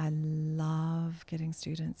teacher, I love getting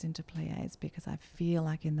students into pliés because I feel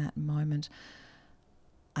like in that moment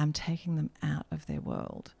I'm taking them out of their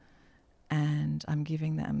world and I'm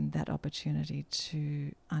giving them that opportunity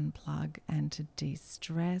to unplug and to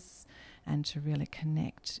de-stress and to really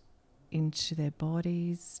connect into their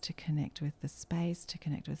bodies, to connect with the space, to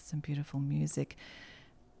connect with some beautiful music.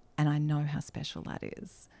 And I know how special that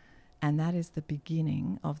is. And that is the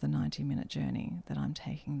beginning of the 90-minute journey that I'm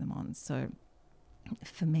taking them on. So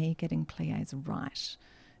for me, getting pliés right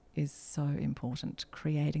is so important.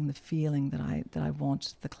 Creating the feeling that I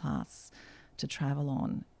want the class to travel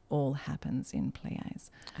on all happens in pliés.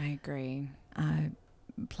 I agree.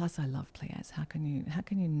 Plus, I love pliés. How can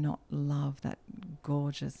you not love that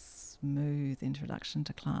gorgeous, smooth introduction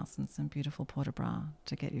to class and some beautiful port de bras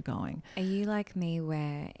to get you going? Are you like me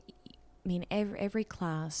where, I mean, every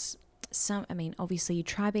class, obviously you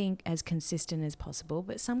try being as consistent as possible,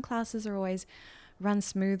 but some classes are always run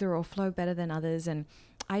smoother or flow better than others. And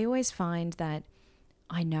I always find that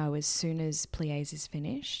I know as soon as pliés is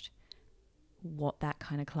finished, what that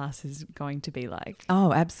kind of class is going to be like.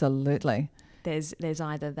 Oh, absolutely. There's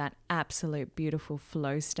either that absolute beautiful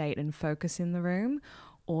flow state and focus in the room,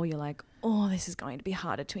 or you're like, oh, this is going to be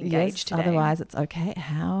harder to engage today. Otherwise it's okay.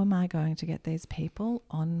 How am I going to get these people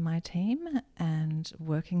on my team and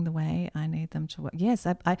working the way I need them to work? Yes,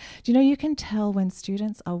 you can tell when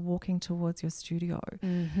students are walking towards your studio.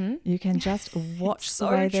 Mm-hmm. You can just watch the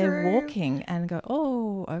way they're walking and go,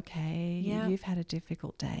 oh, okay, you've had a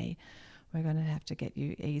difficult day. We're going to have to get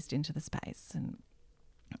you eased into the space. And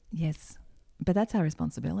yes, but that's our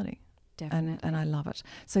responsibility. Definitely. And I love it.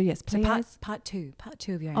 So yes, pliés. So part two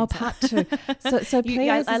of your answer. Oh, part two. So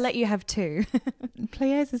pliés. I let you have two.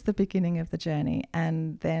 Pliés is the beginning of the journey,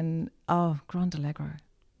 and then Grand Allegro.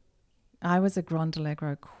 I was a Grand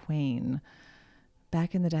Allegro queen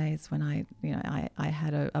back in the days when I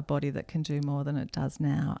had a body that can do more than it does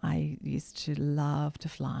now. I used to love to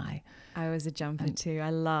fly. I was a jumper too. I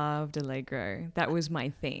loved Allegro. That was my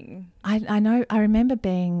thing. I know. I remember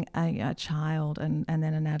being a child and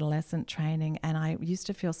then an adolescent training, and I used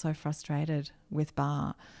to feel so frustrated with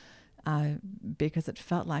bar because it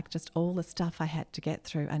felt like just all the stuff I had to get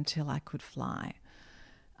through until I could fly.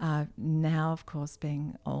 Now, of course,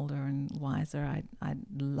 being older and wiser, I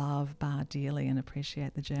love bar dearly and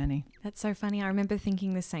appreciate the journey. That's so funny. I remember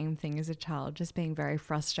thinking the same thing as a child, just being very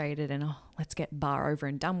frustrated and, let's get bar over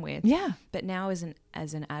and done with. Yeah. But now as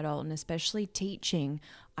an adult, and especially teaching,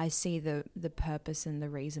 I see the purpose and the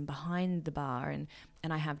reason behind the bar, and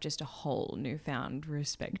I have just a whole newfound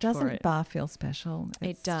respect for it. Doesn't bar feel special?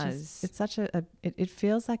 It does. It's such it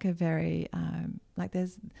feels like a very, like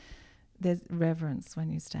there's reverence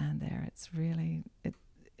when you stand there. It's really,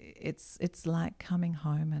 it's like coming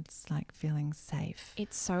home. It's like feeling safe.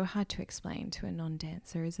 It's so hard to explain to a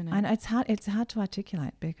non-dancer, isn't it? And it's hard to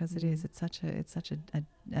articulate because it is. It's such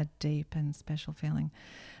a deep and special feeling.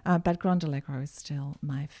 But Grand Allegro is still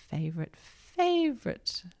my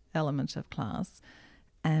favorite element of class.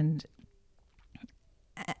 And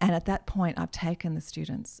at that point, I've taken the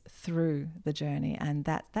students through the journey, and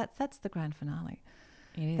that's the grand finale.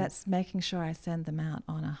 It is. That's making sure I send them out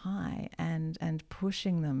on a high and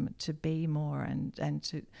pushing them to be more and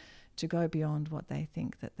to go beyond what they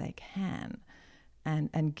think that they can,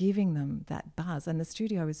 and giving them that buzz. And the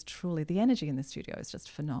studio is truly, the energy in the studio is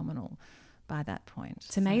just phenomenal by that point.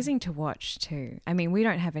 It's amazing to watch too. I mean, we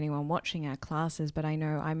don't have anyone watching our classes, but I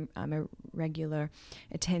know I'm a regular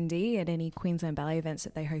attendee at any Queensland Ballet events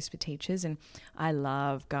that they host for teachers, and I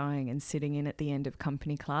love going and sitting in at the end of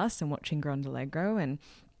company class and watching Grand Allegro, and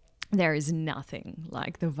there is nothing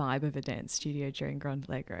like the vibe of a dance studio during Grand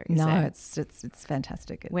Allegro. It's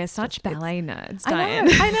fantastic. We're such ballet nerds, Diane.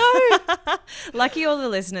 I know. Lucky all the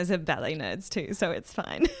listeners are ballet nerds too, so it's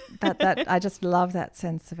fine. But I just love that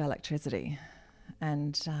sense of electricity.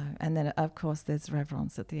 And then, of course, there's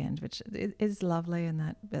reverence at the end, which is lovely, and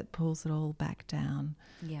that pulls it all back down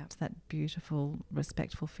to that beautiful,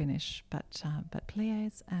 respectful finish. But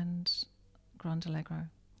pliés and Grand Allegro.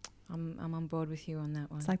 I'm on board with you on that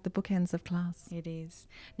one. It's like the bookends of class. It is.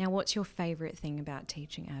 Now, what's your favourite thing about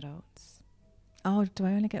teaching adults? Oh, do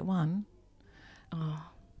I only get one? Oh,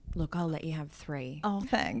 look, I'll let you have 3. Oh,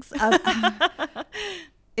 thanks. That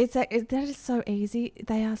is so easy.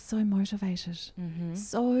 They are so motivated. Mm-hmm.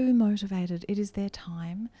 So motivated. It is their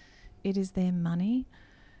time. It is their money.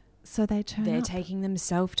 So they're taking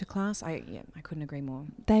themselves to class. I couldn't agree more.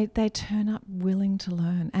 They turn up willing to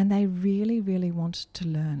learn, and they really, really want to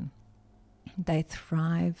learn. They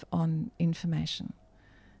thrive on information,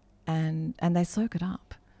 and they soak it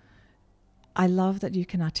up. I love that you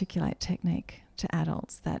can articulate technique to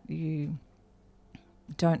adults, that you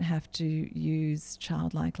don't have to use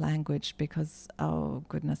childlike language because, oh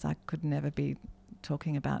goodness, I could never be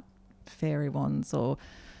talking about fairy wands or,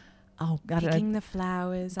 I don't know, Picking the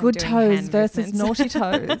flowers. good toes versus naughty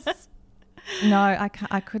toes. No,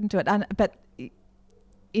 I couldn't do it. But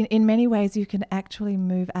in many ways, you can actually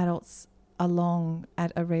move adults along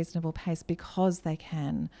at a reasonable pace because they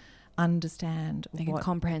can understand. They can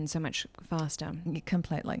comprehend so much faster.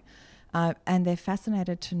 Completely. And they're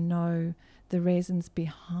fascinated to know the reasons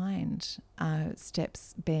behind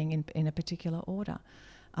steps being in a particular order,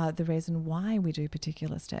 the reason why we do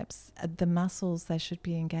particular steps, the muscles they should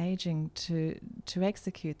be engaging to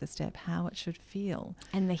execute the step, how it should feel.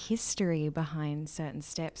 And the history behind certain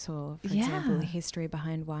steps, or, for example, the history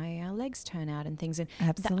behind why our legs turn out and things. And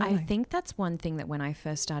absolutely. I think that's one thing that when I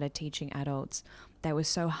first started teaching adults, they were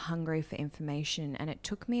so hungry for information, and it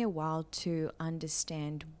took me a while to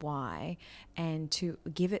understand why and to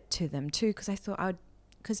give it to them too, because I thought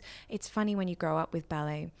because it's funny when you grow up with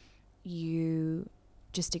ballet, you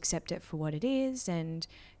just accept it for what it is and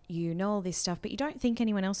you know all this stuff, but you don't think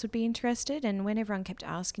anyone else would be interested. And when everyone kept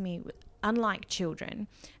asking me, unlike children,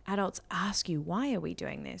 adults ask you, why are we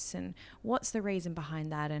doing this? And what's the reason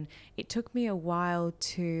behind that? And it took me a while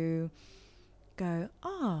to go,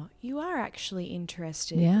 oh, you are actually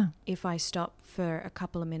interested if I stop for a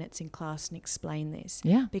couple of minutes in class and explain this.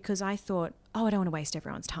 Yeah. Because I thought, oh, I don't want to waste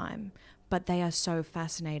everyone's time. But they are so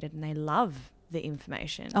fascinated and they love the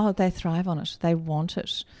information. Oh, they thrive on it. They want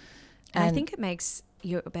it. And I think it makes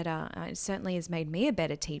you better. It certainly has made me a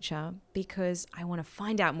better teacher because I want to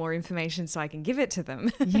find out more information so I can give it to them.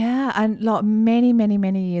 Yeah. And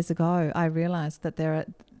many years ago, I realized that there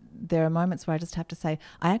are moments where I just have to say,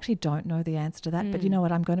 I actually don't know the answer to that, but you know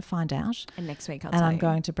what? I'm going to find out. And next week I'll tell you. And I'm you.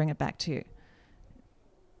 going to bring it back to you.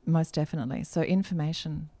 Most definitely. So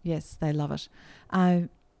information, yes, they love it.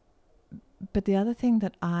 But the other thing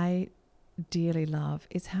that I dearly love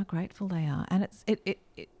is how grateful they are. And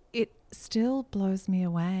it still blows me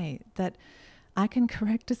away that I can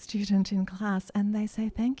correct a student in class and they say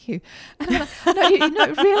thank you. And I'm like,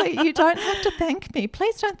 no, really, you don't have to thank me.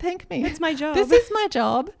 Please don't thank me. It's my job. This is my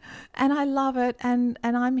job and I love it. And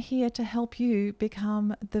I'm here to help you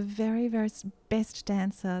become the very, very best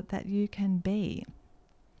dancer that you can be.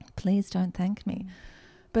 Please don't thank me.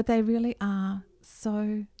 But they really are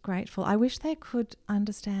so grateful. I wish they could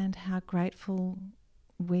understand how grateful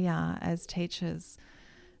we are as teachers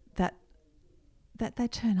that they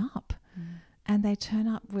turn up. And they turn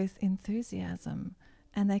up with enthusiasm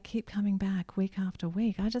and they keep coming back week after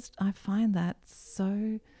week. I find that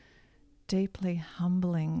so deeply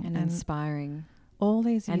humbling and inspiring. All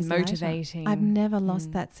these years and motivating. Later, I've never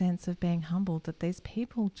lost that sense of being humbled that these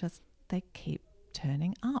people they keep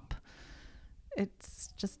turning up. It's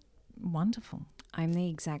just wonderful. I'm the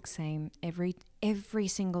exact same. Every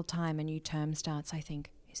single time a new term starts, I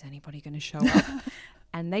think, is anybody going to show up?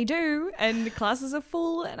 And they do, and the classes are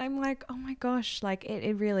full, and I'm like, oh my gosh, like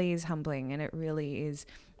it really is humbling, and it really is,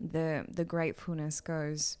 the gratefulness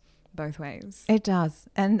goes both ways. It does,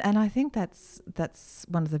 and I think that's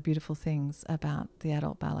one of the beautiful things about the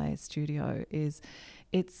Adult Ballet Studio is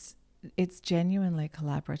it's genuinely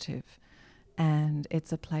collaborative, and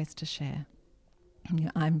it's a place to share. You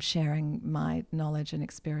know, I'm sharing my knowledge and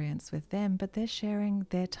experience with them, but they're sharing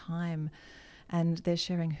their time, and they're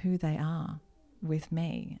sharing who they are with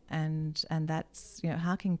me, and that's, you know,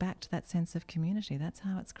 harking back to that sense of community. That's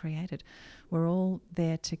how it's created. We're all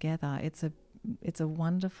there together. It's a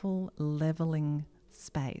wonderful leveling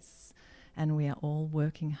space, and we are all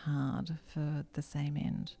working hard for the same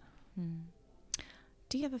end.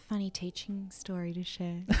 Do you have a funny teaching story to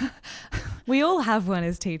share? We all have one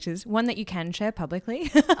as teachers, one that you can share publicly.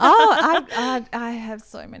 I have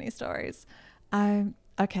so many stories.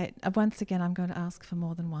 Okay, once again, I'm going to ask for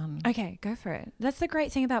more than one. Okay, go for it. That's the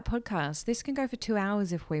great thing about podcasts. This can go for 2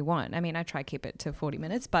 hours if we want. I mean, I try to keep it to 40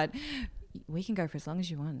 minutes, but we can go for as long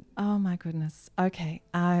as you want. Oh, my goodness. Okay.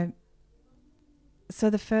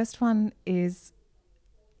 So the first one is,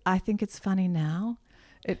 I think it's funny now.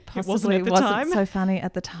 It possibly wasn't so funny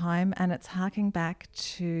at the time, and it's harking back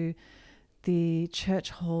to the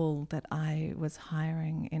church hall that I was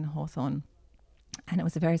hiring in Hawthorne. And it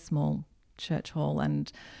was a very small church hall,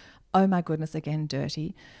 and oh my goodness, again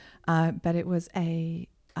dirty, but it was a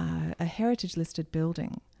heritage listed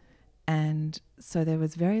building, and so there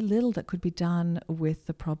was very little that could be done with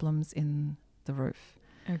the problems in the roof.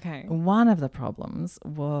 Okay. One of the problems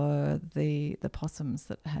were the possums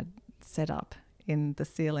that had set up in the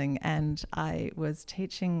ceiling, and I was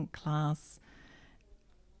teaching class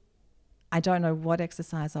I don't know what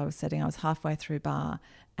exercise I was setting. I was halfway through bar,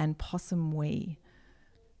 and Possum Wee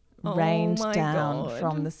rained my down God.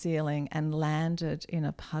 from the ceiling and landed in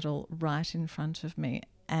a puddle right in front of me.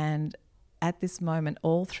 And at this moment,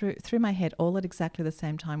 all through my head, all at exactly the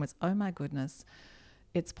same time, was, oh my goodness,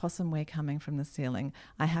 it's Possum Wee coming from the ceiling.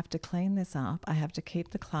 I have to clean this up. I have to keep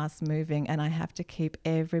the class moving, and I have to keep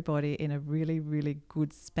everybody in a really, really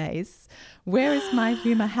good space. Where is my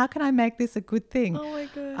humour? How can I make this a good thing? Oh my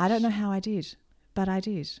gosh. I don't know how I did, but I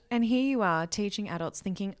did. And here you are teaching adults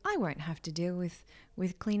thinking, I won't have to deal with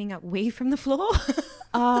cleaning up wee from the floor.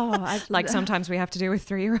 Like sometimes we have to do with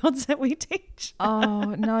 3-year-olds that we teach.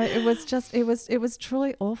 Oh no, it was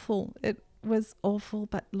truly awful. It was awful,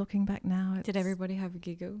 but looking back now, Did everybody have a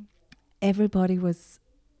giggle? everybody was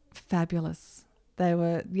fabulous. They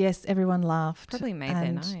were, yes, everyone laughed. Probably made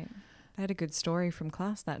their night. They had a good story from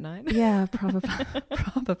class that night. Yeah, probably.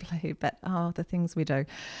 But the things we do.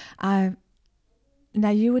 Now,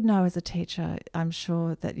 you would know as a teacher, I'm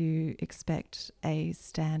sure that you expect a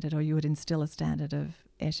standard, or you would instill a standard of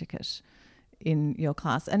etiquette in your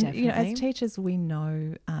class. And you know, Definitely. as teachers, we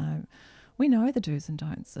know the do's and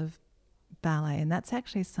don'ts of ballet, and that's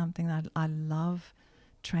actually something that I love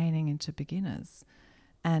training into beginners.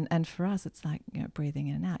 And for us, it's like, you know, breathing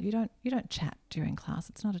in and out. You don't chat during class.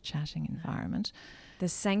 It's not a chatting environment. The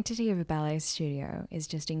sanctity of a ballet studio is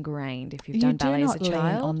just ingrained if you've done ballet as a You do not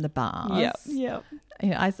lean child. on the bars. Yep. You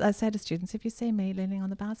know, I say to students, if you see me leaning on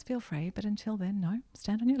the bars, feel free. But until then, no,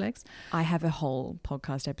 stand on your legs. I have a whole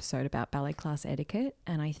podcast episode about ballet class etiquette,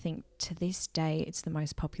 and I think to this day it's the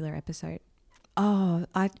most popular episode. Oh,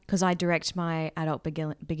 Because I direct my adult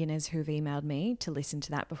beginners who've emailed me to listen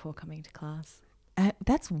to that before coming to class.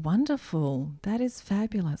 that's wonderful. That is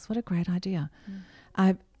fabulous. What a great idea.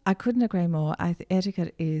 I couldn't agree more.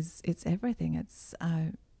 Etiquette it's everything.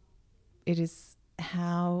 It is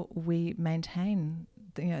how we maintain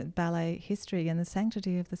the, ballet history and the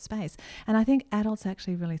sanctity of the space. And I think adults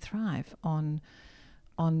actually really thrive on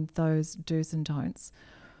those do's and don'ts.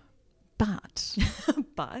 But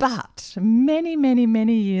many, many,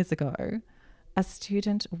 many years ago, a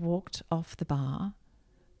student walked off the bar.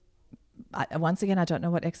 Once again, I don't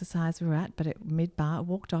know what exercise we were at, but at mid-bar,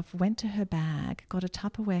 walked off, went to her bag, got a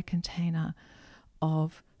Tupperware container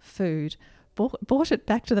of food, brought it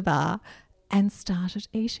back to the bar, and started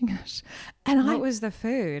eating it. And What was the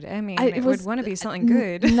food? I mean, it it was would want to be something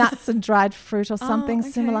good. nuts and dried fruit or something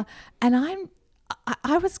okay. similar. And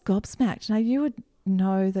I was gobsmacked. Now, you would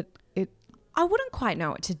know that I wouldn't quite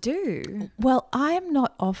know what to do. well, I am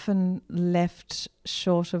not often left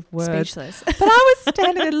short of words. Speechless. But I was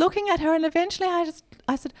standing there looking at her, and eventually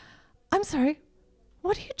I said, I'm sorry,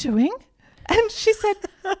 what are you doing? And she said,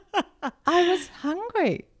 I was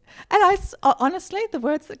hungry. And honestly, the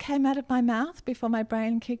words that came out of my mouth before my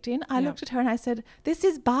brain kicked in, I looked at her and I said, this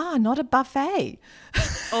is bar, not a buffet.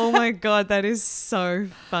 Oh my God, that is so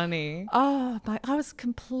funny. I was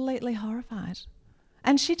completely horrified.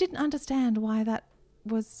 And she didn't understand why that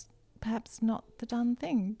was perhaps not the done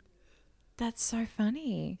thing. That's so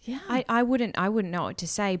funny. Yeah. I wouldn't know what to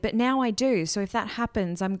say, but now I do. So if that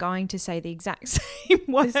happens, I'm going to say the exact same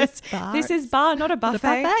words. This is bar, not a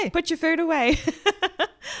buffet. Put your food away.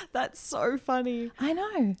 That's so funny. I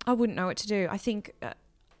know. I wouldn't know what to do. I think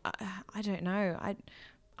I don't know.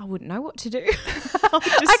 I wouldn't know what to do.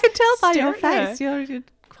 I can tell by your face. You're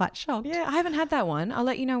quite shocked. Yeah, I haven't had that one. I'll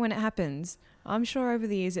let you know when it happens. I'm sure over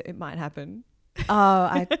the years it might happen.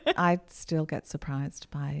 Oh, I still get surprised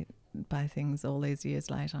by things all these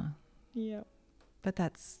years later. Yeah. But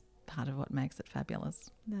that's part of what makes it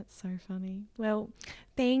fabulous. That's so funny. Well,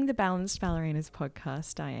 being the Balanced Ballerinas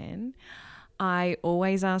podcast, Diane, I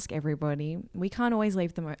always ask everybody, we can't always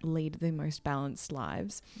lead the most balanced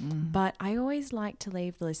lives, but I always like to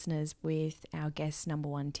leave the listeners with our guest's number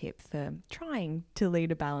one tip for trying to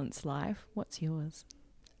lead a balanced life. What's yours?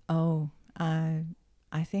 Oh,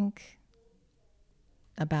 I think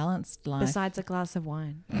a balanced life. Besides a glass of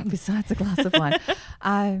wine. Besides a glass of wine.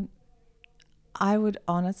 I would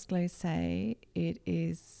honestly say it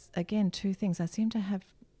is, again, two things. I seem to have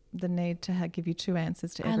the need to give you two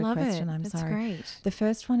answers to every question. I'm That's sorry. Great. The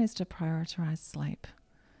first one is to prioritize sleep.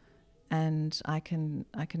 And I can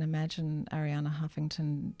imagine Ariana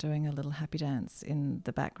Huffington doing a little happy dance in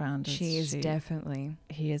the background. She is definitely.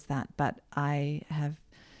 He is that. But I have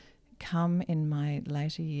come in my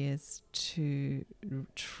later years to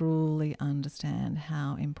truly understand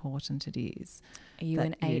how important it is. Are you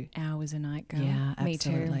an 8 hours a night girl? Yeah, Me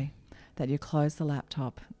absolutely. too. That you close the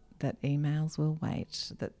laptop, that emails will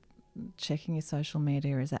wait, that checking your social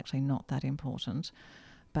media is actually not that important,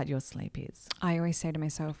 but your sleep is. I always say to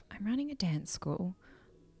myself, I'm running a dance school.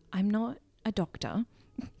 I'm not a doctor.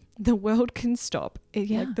 The world can stop.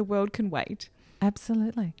 Like the world can wait.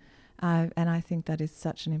 Absolutely. And I think that is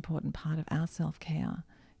such an important part of our self-care.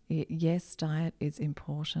 Yes, diet is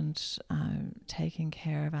important. Taking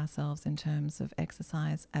care of ourselves in terms of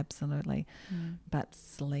exercise, absolutely. But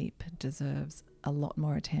sleep deserves a lot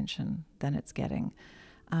more attention than it's getting.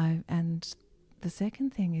 And the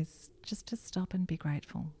second thing is just to stop and be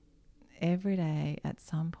grateful. Every day at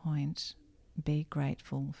some point, be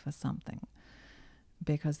grateful for something,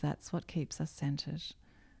 because that's what keeps us centered.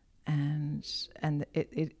 And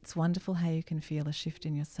it's wonderful how you can feel a shift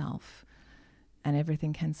in yourself and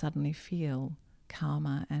everything can suddenly feel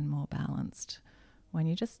calmer and more balanced when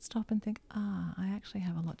you just stop and think, I actually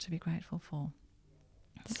have a lot to be grateful for.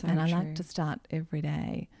 So and I true. like to start every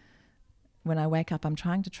day. When I wake up, I'm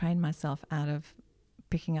trying to train myself out of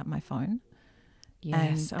picking up my phone.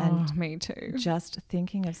 Yes. And me too. just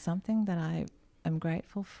thinking of something that I am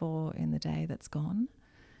grateful for in the day that's gone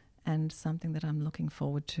and something that I'm looking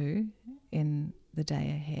forward to in the day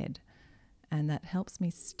ahead. And that helps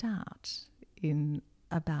me start in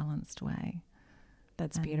a balanced way.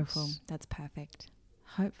 That's And beautiful. That's perfect.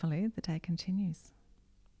 Hopefully the day continues.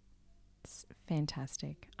 It's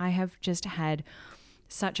fantastic. I have just had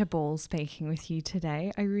such a ball speaking with you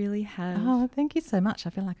today. I really have. Oh, thank you so much.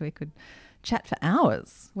 I feel like we could chat for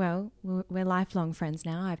hours. Well, we're lifelong friends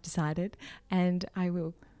now, I've decided, and I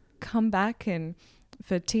will come back and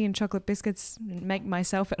for tea and chocolate biscuits, make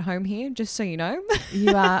myself at home here, just so you know.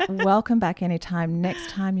 You are welcome back anytime. Next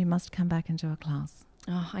time you must come back and do a class.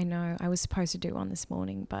 Oh, I know. I was supposed to do one this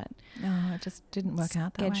morning, but it just didn't work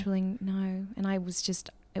out that way. Scheduling, no. And I was just,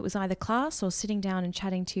 it was either class or sitting down and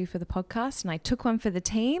chatting to you for the podcast. And I took one for the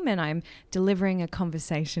team and I'm delivering a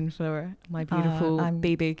conversation for my beautiful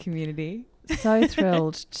BB community. So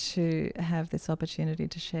thrilled to have this opportunity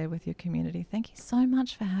to share with your community. Thank you so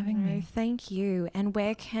much for having me. Thank you. And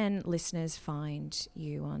where can listeners find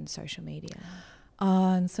you on social media?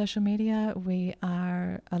 On social media, we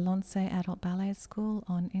are Alonce Adult Ballet School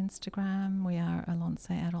on Instagram. We are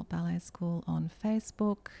Alonce Adult Ballet School on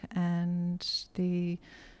Facebook. And the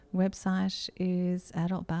website is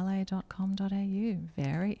adultballet.com.au.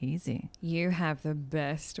 Very easy. You have the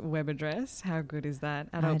best web address. How good is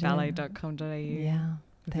that? Adultballet.com.au. Yeah.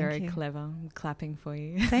 Very clever. I'm clapping for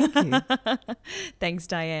you. Thank you. Thanks,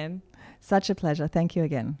 Diane. Such a pleasure. Thank you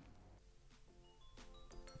again.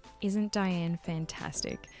 Isn't Diane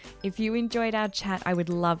fantastic? If you enjoyed our chat, I would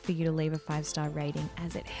love for you to leave a 5-star rating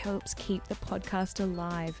as it helps keep the podcast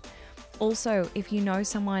alive. Also, if you know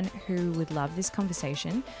someone who would love this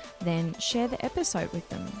conversation, then share the episode with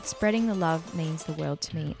them. Spreading the love means the world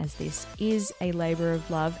to me, as this is a labor of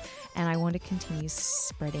love, and I want to continue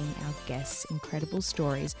spreading our guests' incredible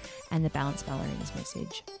stories and the Balanced Ballerinas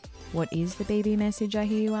message. What is the BB message, I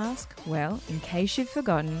hear you ask? Well, in case you've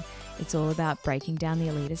forgotten, it's all about breaking down the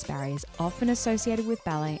elitist barriers often associated with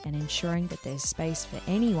ballet and ensuring that there's space for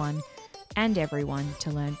anyone and everyone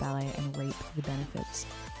to learn ballet and reap the benefits.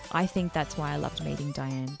 I think that's why I loved meeting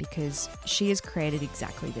Diane, because she has created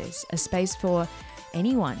exactly this, a space for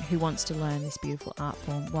anyone who wants to learn this beautiful art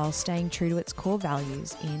form while staying true to its core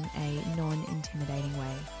values in a non-intimidating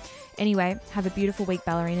way. Anyway, have a beautiful week,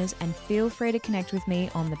 ballerinas, and feel free to connect with me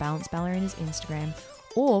on the Balanced Ballerinas Instagram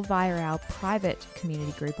or via our private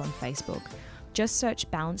community group on Facebook. Just search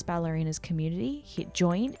Balanced Ballerinas Community, hit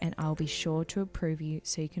join, and I'll be sure to approve you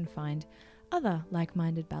so you can find other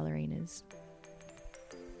like-minded ballerinas.